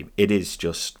this team. It is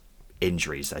just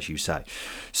injuries, as you say.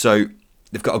 So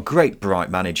they've got a great, bright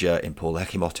manager in Paul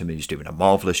Heckingbottom, who's doing a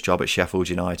marvellous job at Sheffield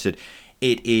United.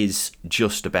 It is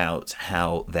just about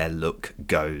how their luck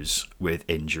goes with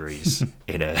injuries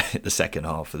in the second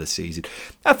half of the season.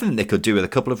 I think they could do with a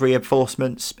couple of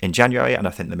reinforcements in January, and I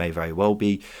think they may very well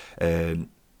be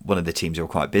one of the teams who are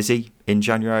quite busy in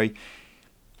January.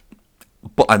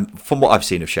 But from what I've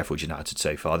seen of Sheffield United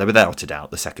so far, they're without a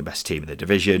doubt the second best team in the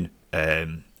division.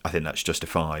 I think that's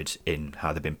justified in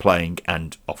how they've been playing,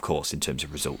 and of course in terms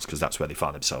of results, because that's where they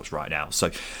find themselves right now. So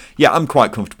yeah, I'm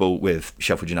quite comfortable with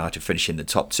Sheffield United finishing the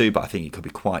top 2, but I think it could be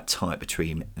quite tight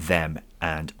between them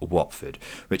and Watford,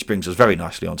 which brings us very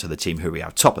nicely onto the team who we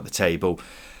have top of the table.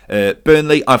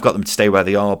 Burnley, I've got them to stay where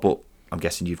they are, but I'm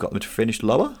guessing you've got them to finish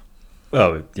lower?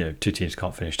 Well, two teams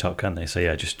can't finish top, can they? So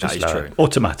yeah, just lower. True.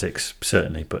 Automatics,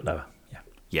 certainly, but lower.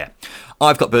 Yeah,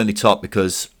 I've got Burnley top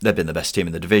because they've been the best team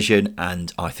in the division,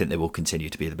 and I think they will continue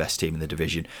to be the best team in the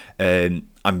division.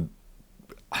 I'm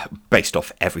based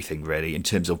off everything, really, in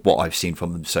terms of what I've seen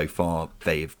from them so far.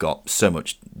 They've got so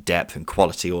much depth and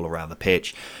quality all around the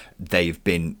pitch. They've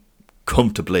been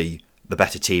comfortably the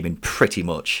better team in pretty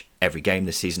much every game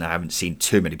this season. I haven't seen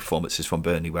too many performances from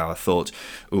Burnley where I thought,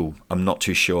 I'm not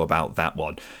too sure about that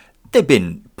one. They've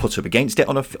been put up against it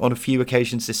on a few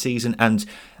occasions this season, and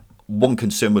one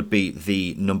concern would be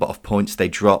the number of points they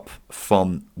drop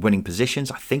from winning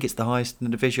positions. I think it's the highest in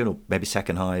the division, or maybe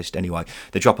second highest. Anyway,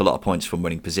 they drop a lot of points from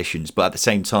winning positions, but at the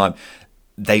same time,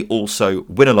 they also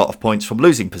win a lot of points from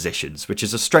losing positions, which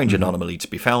is a strange anomaly to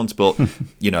be found, but,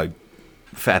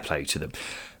 fair play to them.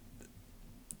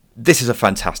 This is a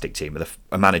fantastic team with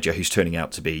a manager who's turning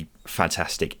out to be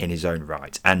fantastic in his own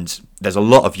right. And there's a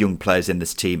lot of young players in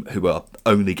this team who are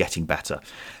only getting better.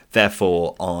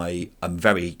 Therefore, I am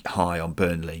very high on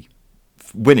Burnley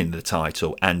winning the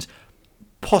title, and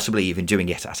possibly even doing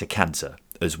it at a canter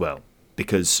as well,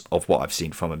 because of what I've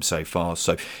seen from them so far.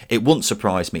 So it wouldn't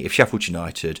surprise me if Sheffield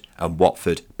United and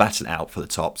Watford battle out for the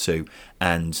top 2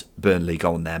 and Burnley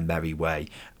go on their merry way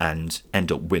and end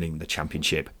up winning the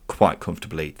Championship quite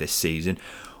comfortably this season.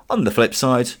 On the flip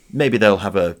side, maybe they'll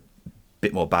have a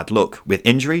bit more bad luck with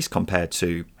injuries compared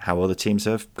to how other teams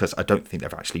have, because I don't think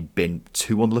they've actually been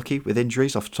too unlucky with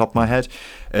injuries off the top of my head.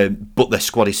 But their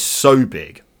squad is so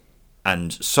big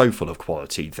and so full of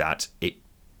quality that it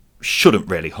shouldn't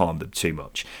really harm them too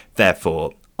much.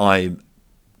 Therefore, I'm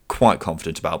quite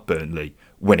confident about Burnley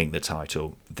winning the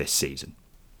title this season.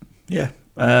 Yeah.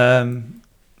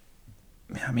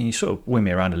 You sort of win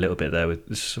me around a little bit there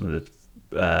with some of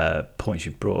the points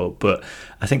you've brought up, but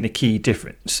I think the key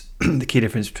difference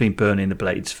between Burnley and the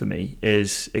Blades for me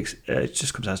is it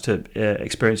just comes down to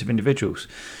experience of individuals.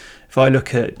 If I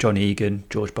look at John Egan,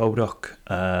 George Baldock,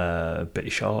 Billy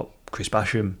Sharp, Chris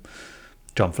Basham,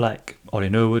 John Fleck, Ollie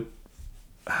Norwood,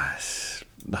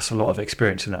 that's a lot of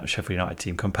experience in that Sheffield United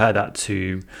team. Compare that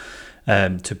to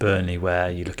Burnley, where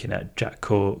you're looking at Jack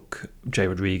Cork, Jay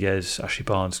Rodriguez, Ashley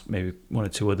Barnes, maybe one or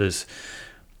two others.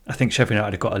 I think Sheffield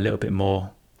United have got a little bit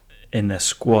more in their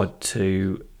squad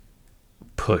to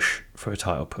push for a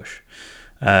title push,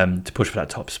 to push for that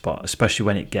top spot, especially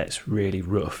when it gets really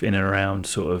rough in and around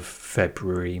sort of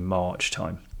February, March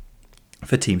time.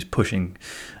 for teams pushing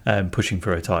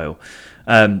for a title.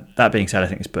 That being said, I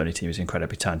think this Burnley team is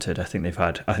incredibly talented. I think they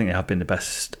have been the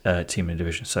best team in the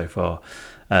division so far,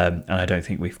 and I don't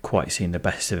think we've quite seen the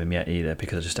best of them yet either,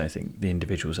 because I just don't think the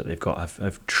individuals that they've got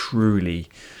have truly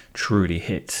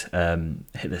hit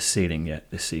the ceiling yet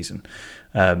this season.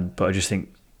 But I just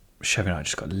think Sheffield United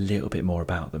just got a little bit more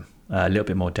about them, a little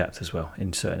bit more depth as well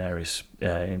in certain areas,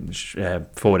 in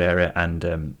forward area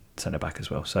and centre back as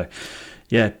well. So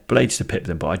yeah, Blades to pip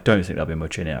them, but I don't think there'll be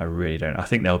much in it. I really don't. I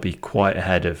think they'll be quite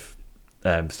ahead of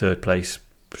third place,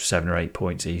 7 or 8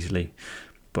 points easily.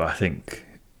 But I think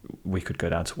we could go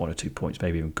down to 1 or 2 points,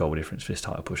 maybe even goal difference for this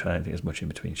title push. I don't think there's much in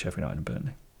between Sheffield United and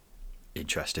Burnley.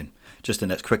 Interesting. Just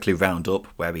let's quickly round up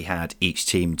where we had each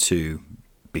team to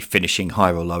be finishing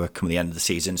higher or lower come the end of the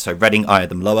season. So Reading, I had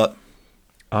them lower.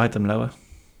 I had them lower.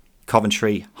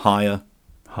 Coventry, higher.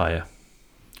 Higher.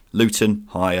 Luton,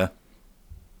 higher.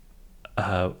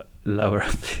 Lower, I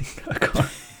think. I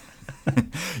can't.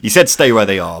 You said stay where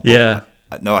they are. But yeah.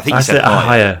 No, I think you said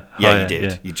higher. Yeah, higher, you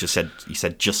did. Yeah. You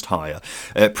said just higher.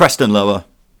 Preston, lower.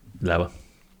 Lower.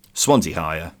 Swansea,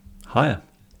 higher. Higher.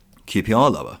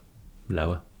 QPR, lower.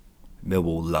 Lower.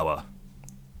 Millwall, lower.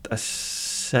 I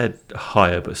said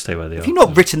higher, but stay where they are. Have you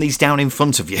not written these down in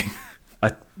front of you?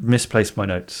 I misplaced my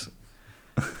notes.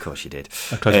 Of course you did.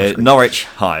 Norwich,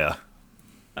 higher.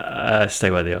 Stay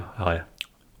where they are. Higher.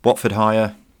 Watford,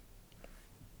 higher.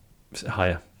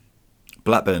 Higher.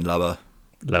 Blackburn, lower.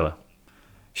 Lower.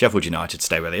 Sheffield United,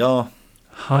 stay where they are.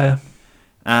 Higher.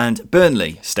 And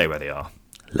Burnley, stay where they are.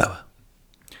 Lower.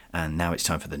 And now it's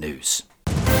time for the news.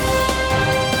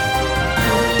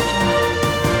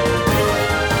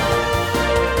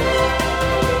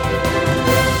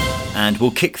 And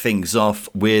we'll kick things off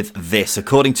with this.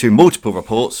 According to multiple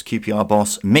reports, QPR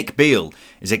boss Mick Beale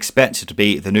is expected to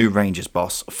be the new Rangers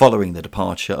boss following the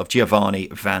departure of Giovanni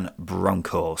van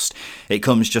Bronckhorst. It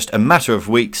comes just a matter of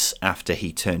weeks after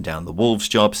he turned down the Wolves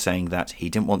job, saying that he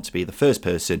didn't want to be the first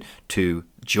person to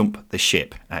jump the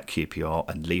ship at QPR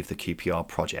and leave the QPR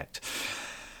project.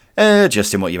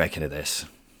 Justin, what are you making of this?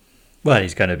 Well,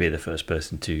 he's going to be the first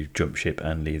person to jump ship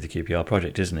and leave the QPR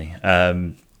project, isn't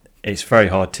he? It's very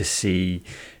hard to see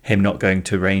him not going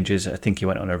to Rangers. I think he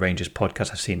went on a Rangers podcast.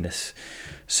 I've seen this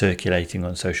circulating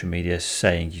on social media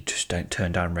saying you just don't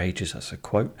turn down Rangers. That's a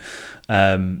quote.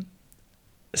 So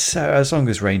as long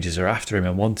as Rangers are after him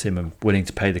and want him and willing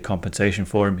to pay the compensation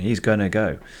for him, he's going to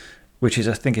go, which is,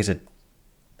 I think, is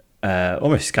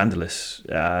almost scandalous.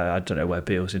 I don't know where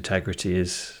Beale's integrity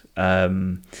is.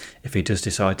 If he does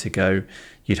decide to go,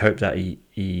 you'd hope that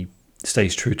he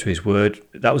stays true to his word.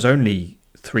 That was only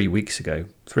 3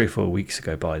 or 4 weeks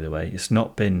ago, by the way. It's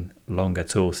not been long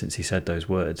at all since he said those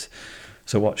words.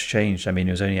 So what's changed? I mean,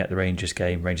 he was only at the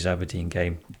Rangers Aberdeen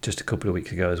game, just a couple of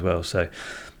weeks ago as well. So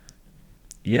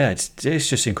yeah, it's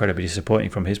just incredibly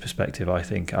disappointing from his perspective, I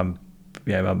think.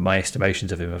 My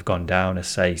estimations of him have gone down. I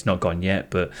say he's not gone yet,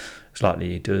 but it's likely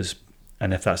he does.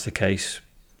 And if that's the case,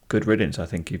 good riddance. I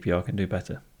think QPR can do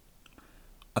better.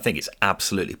 I think it's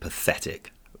absolutely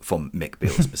pathetic from Mick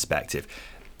Beale's perspective.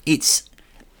 It's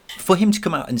for him to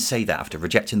come out and say that after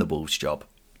rejecting the Wolves job,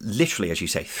 literally, as you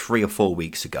say, 3 or 4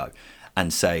 weeks ago,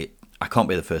 and say, I can't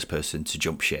be the first person to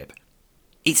jump ship.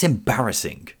 It's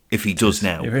embarrassing if he does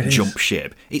now jump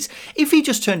ship. If he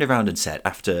just turned around and said,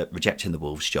 after rejecting the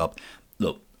Wolves job,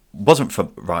 look, wasn't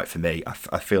right for me,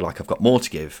 I feel like I've got more to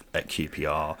give at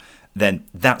QPR, then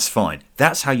that's fine.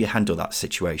 That's how you handle that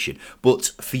situation.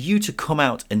 But for you to come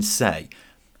out and say,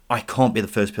 I can't be the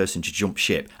first person to jump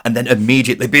ship, and then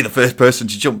immediately be the first person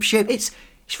to jump ship, it's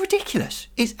ridiculous.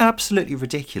 It's absolutely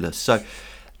ridiculous. So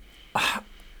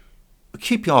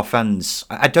QPR fans,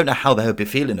 I don't know how they would be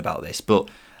feeling about this, but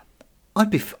I'd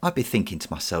be thinking to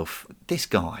myself, this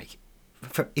guy,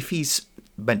 if he's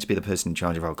meant to be the person in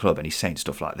charge of our club and he's saying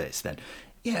stuff like this, then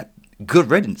yeah, good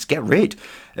riddance, get rid.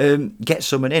 Get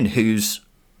someone in who's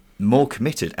more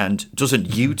committed and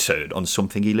doesn't U-turn on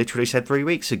something he literally said 3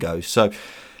 weeks ago. So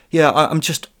yeah, I'm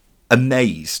just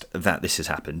amazed that this has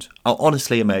happened. I'm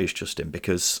honestly amazed, Justin,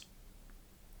 because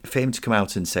for him to come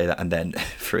out and say that and then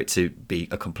for it to be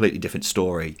a completely different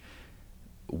story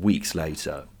weeks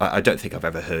later, I don't think I've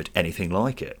ever heard anything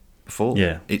like it before.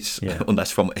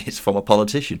 Unless it's from a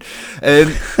politician. In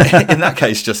that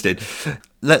case, Justin,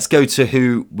 let's go to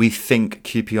who we think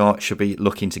QPR should be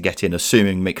looking to get in,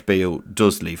 assuming Mick Beale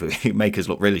does leave. It would make us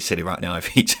look really silly right now if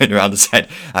he turned around and said,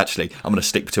 actually, I'm going to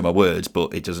stick to my words,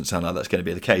 but it doesn't sound like that's going to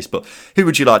be the case. But who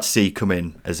would you like to see come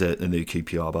in as a new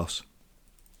QPR boss?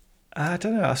 I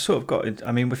don't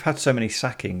know. We've had so many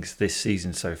sackings this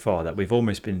season so far that we've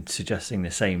almost been suggesting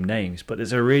the same names, but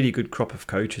there's a really good crop of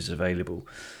coaches available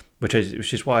which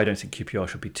is why I don't think QPR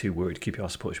should be too worried. QPR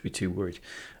support should be too worried,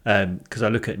 because I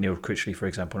look at Neil Critchley, for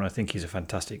example, and I think he's a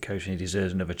fantastic coach and he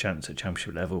deserves another chance at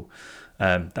Championship level.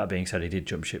 That being said, he did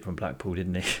jump ship from Blackpool,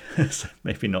 didn't he? So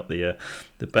maybe not the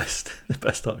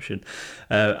best option.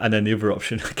 And then the other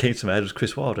option that came to my head was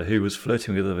Chris Wilder, who was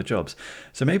flirting with other jobs.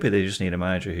 So maybe they just need a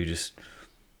manager who just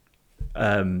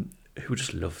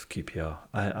love QPR.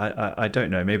 I don't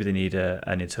know. Maybe they need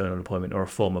an internal appointment or a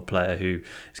former player who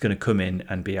is going to come in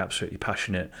and be absolutely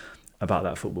passionate about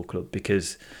that football club,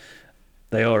 because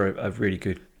they are a really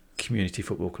good community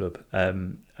football club.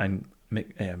 And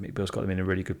Mick Beale's got them in a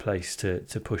really good place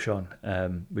to push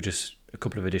on. With just a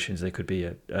couple of additions, they could be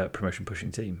a promotion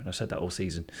pushing team. And I've said that all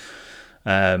season.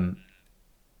 But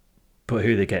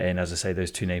who they get in, as I say,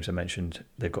 those two names I mentioned,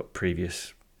 they've got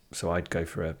previous. So I'd go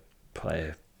for a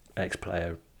player,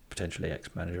 ex-player, potentially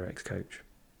ex-manager, ex-coach.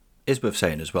 It's worth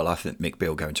saying as well, I think Mick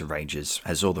Beale going to Rangers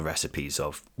has all the recipes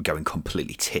of going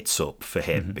completely tits up for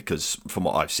him, because from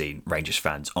what I've seen, Rangers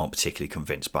fans aren't particularly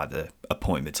convinced by the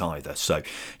appointment either. So,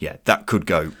 yeah, that could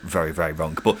go very, very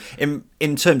wrong. But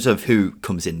in terms of who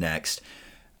comes in next,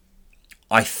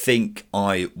 I think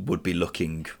I would be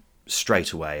looking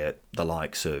straight away at the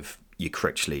likes of your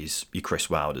Critchleys, your Chris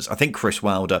Wilders. I think Chris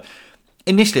Wilder,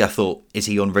 initially I thought, is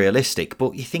he unrealistic?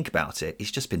 But you think about it,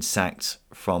 he's just been sacked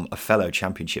from a fellow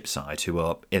Championship side who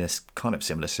are in a kind of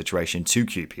similar situation to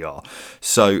QPR.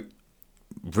 So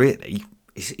really,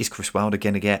 is Chris Wilder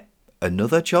going to get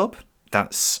another job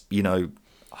that's,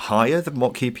 higher than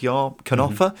what QPR can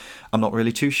offer? I'm not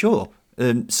really too sure.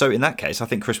 So in that case, I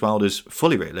think Chris Wilder's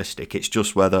fully realistic. It's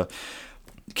just whether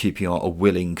QPR are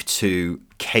willing to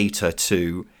cater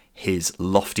to his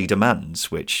lofty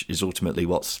demands, which is ultimately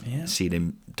what's seen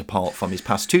him depart from his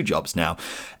past two jobs now.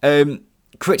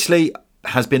 Critchley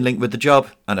has been linked with the job,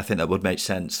 and I think that would make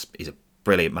sense. He's a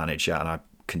brilliant manager, and I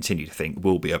continue to think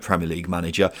will be a Premier League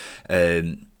manager.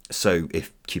 So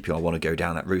if QPR want to go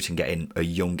down that route and get in a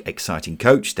young, exciting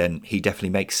coach, then he definitely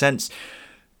makes sense.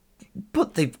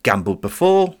 But they've gambled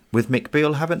before with Mick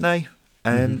Beale, haven't they?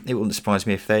 It wouldn't surprise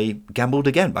me if they gambled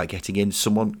again by getting in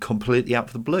someone completely out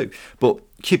of the blue. But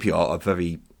QPR are a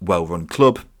very well-run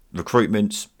club.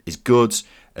 Recruitment is good.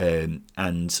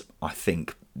 And I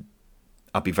think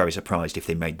I'd be very surprised if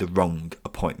they made the wrong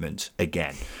appointment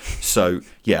again. So,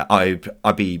 yeah, I'm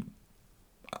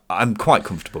quite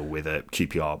comfortable with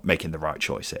QPR making the right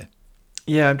choice here.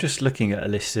 Yeah, I'm just looking at a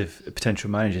list of potential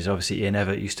managers. Obviously, Ian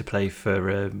Evatt used to play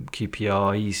for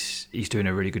QPR. He's doing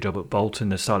a really good job at Bolton.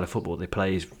 The style of football they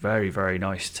play is very, very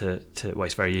nice to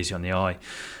it's very easy on the eye.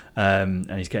 And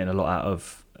he's getting a lot out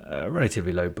of a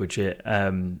relatively low budget.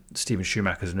 Stephen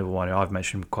Schumacher's another one who I've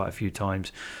mentioned quite a few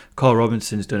times. Carl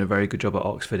Robinson's done a very good job at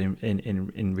Oxford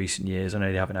in recent years. I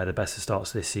know they haven't had the best of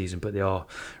starts this season, but they are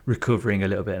recovering a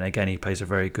little bit. And again, he plays a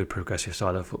very good progressive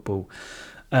style of football.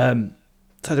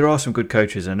 So there are some good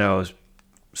coaches. I know I was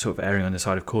sort of erring on the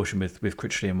side of caution with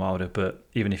Critchley and Wilder, but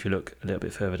even if you look a little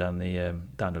bit further down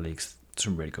the leagues,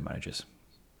 some really good managers.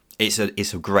 It's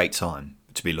a great time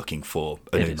to be looking for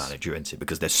a new manager, isn't it?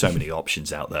 Because there's so many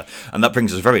options out there. And that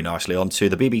brings us very nicely on to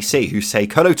the BBC, who say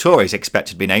Kolo Touré is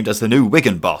expected to be named as the new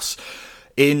Wigan boss.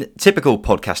 In typical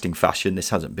podcasting fashion, this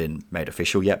hasn't been made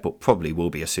official yet, but probably will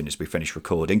be as soon as we finish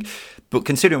recording. But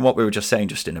considering what we were just saying,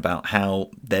 Justin, about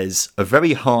how there's a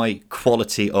very high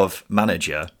quality of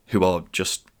manager who are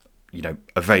just,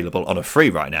 available on a free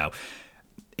right now,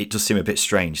 it does seem a bit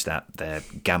strange that they're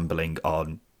gambling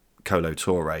on Kolo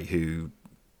Touré, who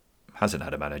hasn't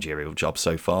had a managerial job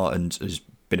so far and has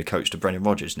been a coach to Brendan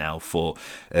Rodgers now for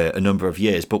a number of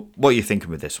years. But what are you thinking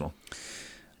with this one?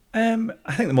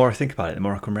 I think the more I think about it, the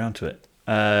more I come around to it.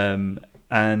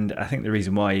 And I think the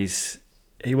reason why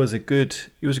he was a good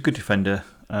defender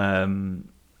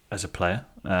as a player.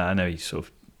 I know he sort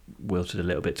of wilted a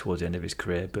little bit towards the end of his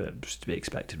career, but just to be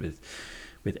expected with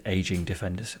ageing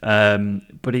defenders.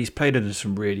 But he's played under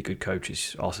some really good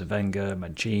coaches: Arsene Wenger,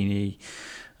 Mancini,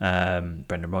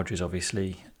 Brendan Rodgers,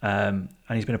 obviously, and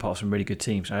he's been a part of some really good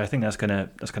teams. And I think that's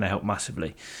gonna help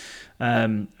massively.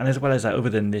 And as well as that, other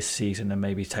than this season and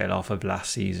maybe tail off of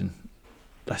last season,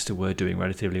 Leicester were doing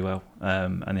relatively well,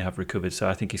 and they have recovered. So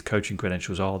I think his coaching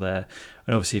credentials are there.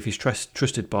 And obviously, if he's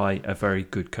trusted by a very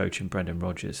good coach in Brendan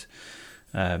Rodgers,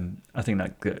 I think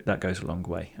that goes a long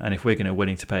way. And if we're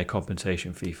willing to pay a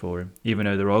compensation fee for him, even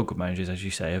though there are good managers, as you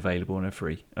say, available on a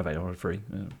free,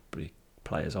 pretty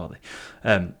players are they?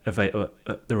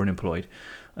 They're unemployed.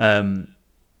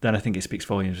 Then I think it speaks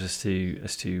volumes as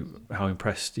to how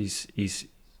impressed he's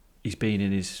been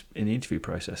in the interview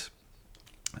process.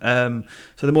 So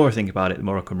the more I think about it, the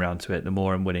more I come round to it, the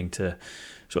more I'm willing to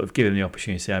sort of give him the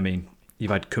opportunity. I mean, you've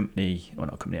had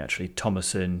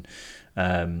Thomason,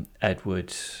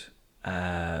 Edwards,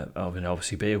 and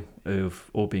obviously Beale,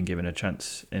 who've all been given a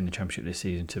chance in the Championship this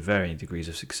season to varying degrees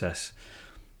of success.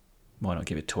 Why not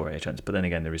give it Toure a chance? But then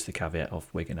again, there is the caveat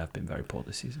of Wigan have been very poor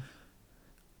this season.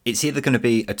 It's either going to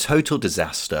be a total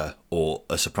disaster or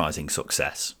a surprising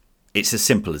success. It's as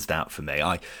simple as that for me.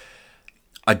 I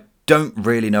don't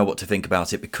really know what to think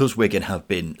about it because Wigan have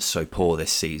been so poor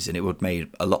this season. It would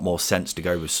make a lot more sense to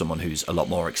go with someone who's a lot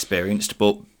more experienced,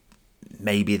 but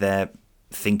maybe they're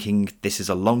thinking this is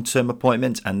a long-term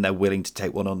appointment and they're willing to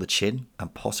take one on the chin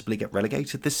and possibly get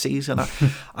relegated this season.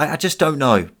 I just don't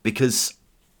know because,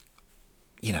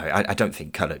 you know, I don't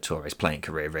think Kolo Toure's playing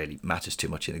career really matters too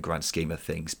much in the grand scheme of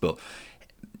things, but,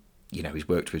 you know, he's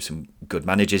worked with some good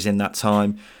managers in that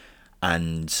time,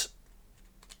 and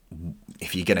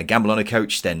if you're going to gamble on a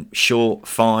coach, then sure,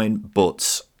 fine,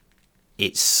 but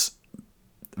it's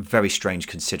very strange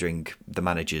considering the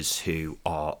managers who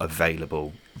are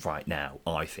available right now,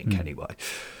 I think, anyway.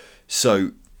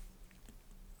 So,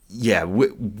 yeah,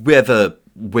 whether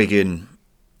Wigan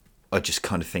are just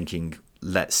kind of thinking,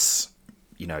 let's,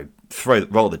 you know,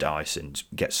 roll the dice and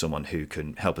get someone who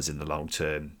can help us in the long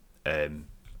term, and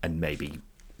maybe,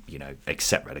 you know,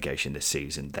 accept relegation this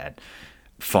season, then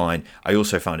fine. I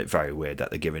also found it very weird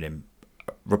that they're giving him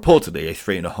reportedly a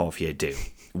 3.5-year deal,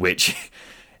 which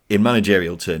in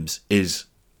managerial terms is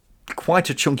quite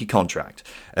a chunky contract,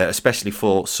 especially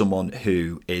for someone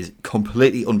who is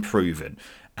completely unproven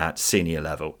at senior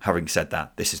level. Having said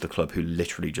that, this is the club who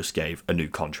literally just gave a new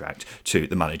contract to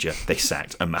the manager they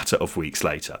sacked a matter of weeks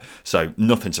later. So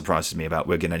nothing surprises me about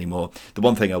Wigan anymore. The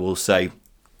one thing I will say,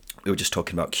 we were just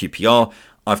talking about QPR.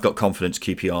 I've got confidence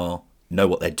QPR know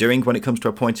what they're doing when it comes to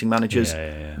appointing managers.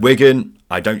 Yeah. Wigan,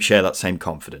 I don't share that same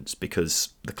confidence because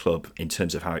the club, in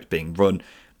terms of how it's being run,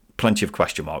 plenty of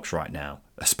question marks right now,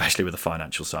 especially with the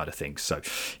financial side of things. So,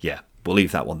 yeah, we'll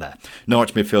leave that one there.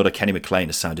 Norwich midfielder Kenny McLean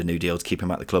has signed a new deal to keep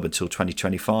him at the club until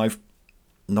 2025.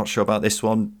 Not sure about this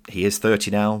one. He is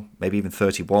 30 now, maybe even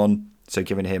 31. So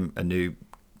giving him a new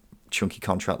chunky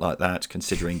contract like that,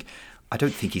 considering I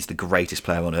don't think he's the greatest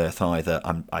player on earth either.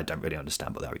 I don't really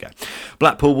understand, but there we go.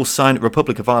 Blackpool will sign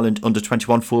Republic of Ireland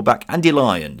under-21 fullback Andy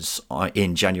Lyons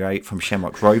in January from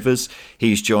Shamrock Rovers.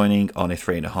 He's joining on a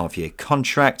 3.5-year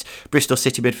contract. Bristol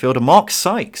City midfielder Mark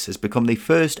Sykes has become the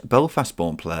first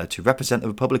Belfast-born player to represent the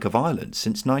Republic of Ireland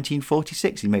since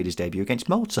 1946. He made his debut against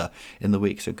Malta in the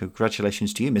week, so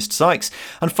congratulations to you, Mr. Sykes.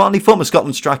 And finally, former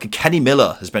Scotland striker Kenny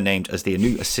Miller has been named as the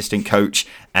new assistant coach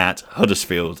at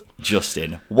Huddersfield.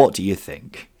 Justin, what do you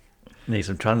think? Need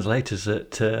some translators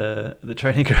at the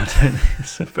training ground, don't they?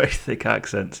 Some very thick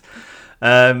accents.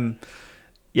 Yeah,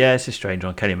 it's a strange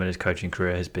one. Kenny Miller's coaching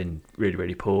career has been really,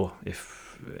 really poor.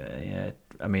 If they're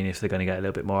going to get a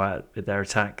little bit more out of their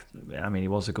attack, I mean, he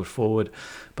was a good forward,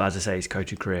 but as I say, his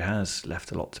coaching career has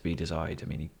left a lot to be desired. I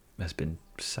mean, he has been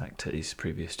sacked at his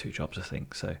previous 2 jobs, I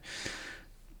think. So,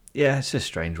 yeah, it's a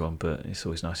strange one, but it's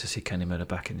always nice to see Kenny Miller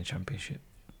back in the Championship.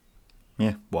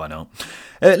 Yeah, why not?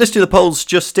 Let's do the polls,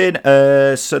 Justin.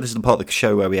 So this is the part of the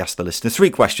show where we ask the listeners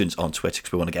 3 questions on Twitter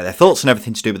because we want to get their thoughts on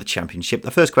everything to do with the Championship. The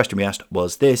first question we asked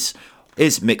was this: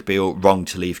 is Mick Beale wrong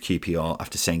to leave QPR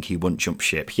after saying he wouldn't jump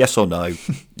ship? Yes or no?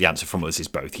 The answer from us is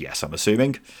both yes, I'm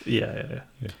assuming. Yeah.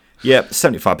 Yeah,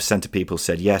 75% of people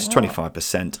said yes,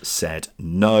 25% said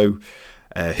no.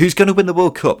 Who's going to win the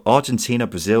World Cup? Argentina,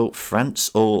 Brazil, France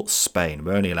or Spain?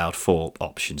 We're only allowed 4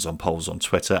 options on polls on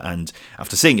Twitter, and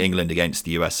after seeing England against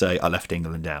the USA, I left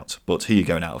England out. But who are you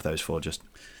going out of those 4, just?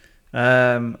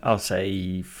 I'll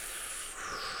say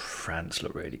France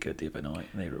looked really good the other night.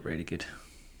 They look really good.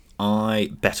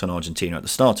 I bet on Argentina at the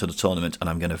start of the tournament, and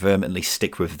I'm going to vehemently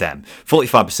stick with them.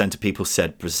 45% of people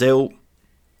said Brazil.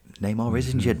 Neymar is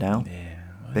injured now.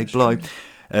 Yeah, big blow.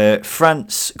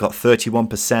 France got 31%,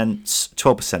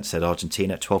 12% said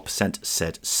Argentina, 12%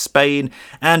 said Spain.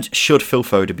 And should Phil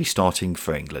Foden be starting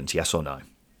for England, yes or no?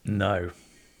 No.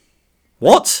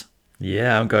 What?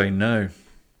 Yeah, I'm going no.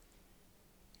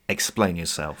 Explain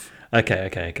yourself.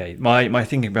 Okay. My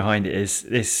thinking behind it is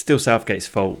it's still Southgate's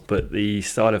fault, but the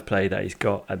style of play that he's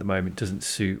got at the moment doesn't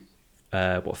suit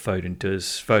what Foden does.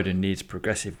 Foden needs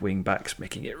progressive wing backs,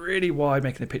 making it really wide,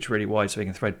 making the pitch really wide so he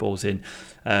can thread balls in.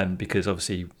 Because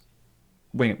obviously,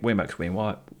 wing backs being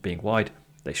wide,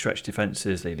 they stretch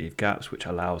defences, they leave gaps, which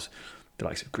allows the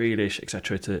likes of Grealish,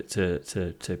 etc.,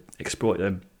 to exploit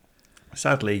them.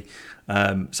 Sadly,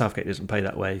 Southgate doesn't play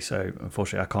that way, so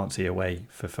unfortunately, I can't see a way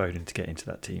for Foden to get into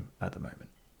that team at the moment.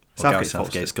 Well,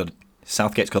 Southgate's got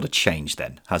Southgate's got to change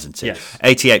then, hasn't it? Yes.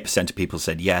 88% of people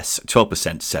said yes,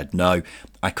 12% said no.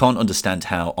 I can't understand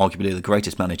how arguably the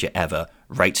greatest manager ever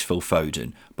rates Phil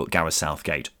Foden, but Gareth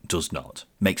Southgate does not.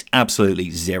 Makes absolutely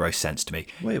zero sense to me.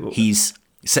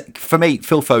 For me,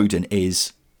 Phil Foden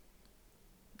is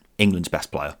England's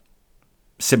best player.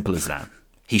 Simple as that.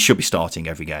 He should be starting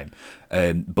every game.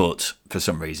 But for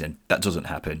some reason, that doesn't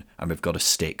happen, and we've got to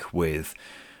stick with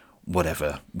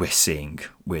whatever we're seeing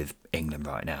with England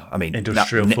right now. I mean,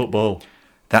 industrial football.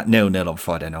 That 0-0 on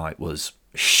Friday night was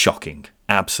shocking,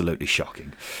 absolutely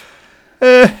shocking.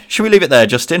 Should we leave it there,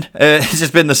 Justin? This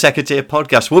has been the Second Tier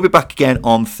Podcast. We'll be back again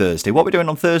on Thursday. What are we doing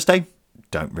on Thursday?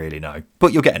 Don't really know,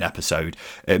 but you'll get an episode.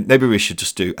 Maybe we should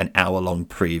just do an hour-long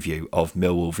preview of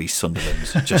Millwall v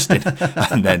Sunderland, Justin,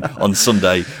 and then on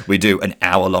Sunday we do an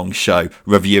hour-long show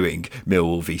reviewing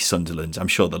Millwall v Sunderland. I'm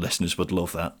sure the listeners would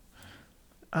love that.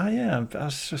 Yeah, I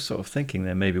was just sort of thinking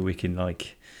that maybe we can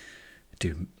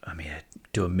do a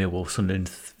Millwall Sunderland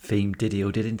theme, did he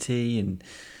or didn't he? And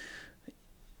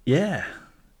yeah,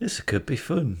 this could be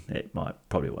fun. It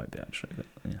probably won't be actually. But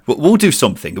yeah. We'll do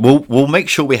something. We'll make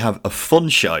sure we have a fun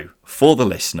show for the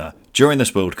listener during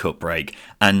this World Cup break,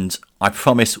 and I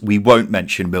promise we won't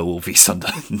mention Millwall v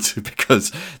Sunderland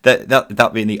because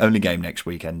that being the only game next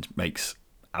weekend makes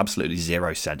absolutely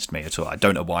zero sense to me at all. I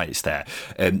don't know why it's there.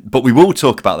 But we will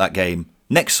talk about that game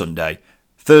next Sunday.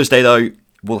 Thursday, though,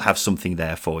 we'll have something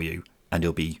there for you, and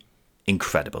it'll be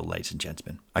incredible, ladies and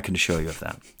gentlemen. I can assure you of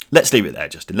that. Let's leave it there,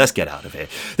 Justin. Let's get out of here.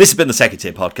 This has been the Second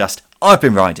Tier Podcast. I've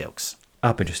been Ryan Dilks.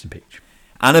 I've been Justin Peach.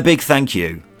 And a big thank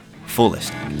you for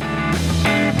listening.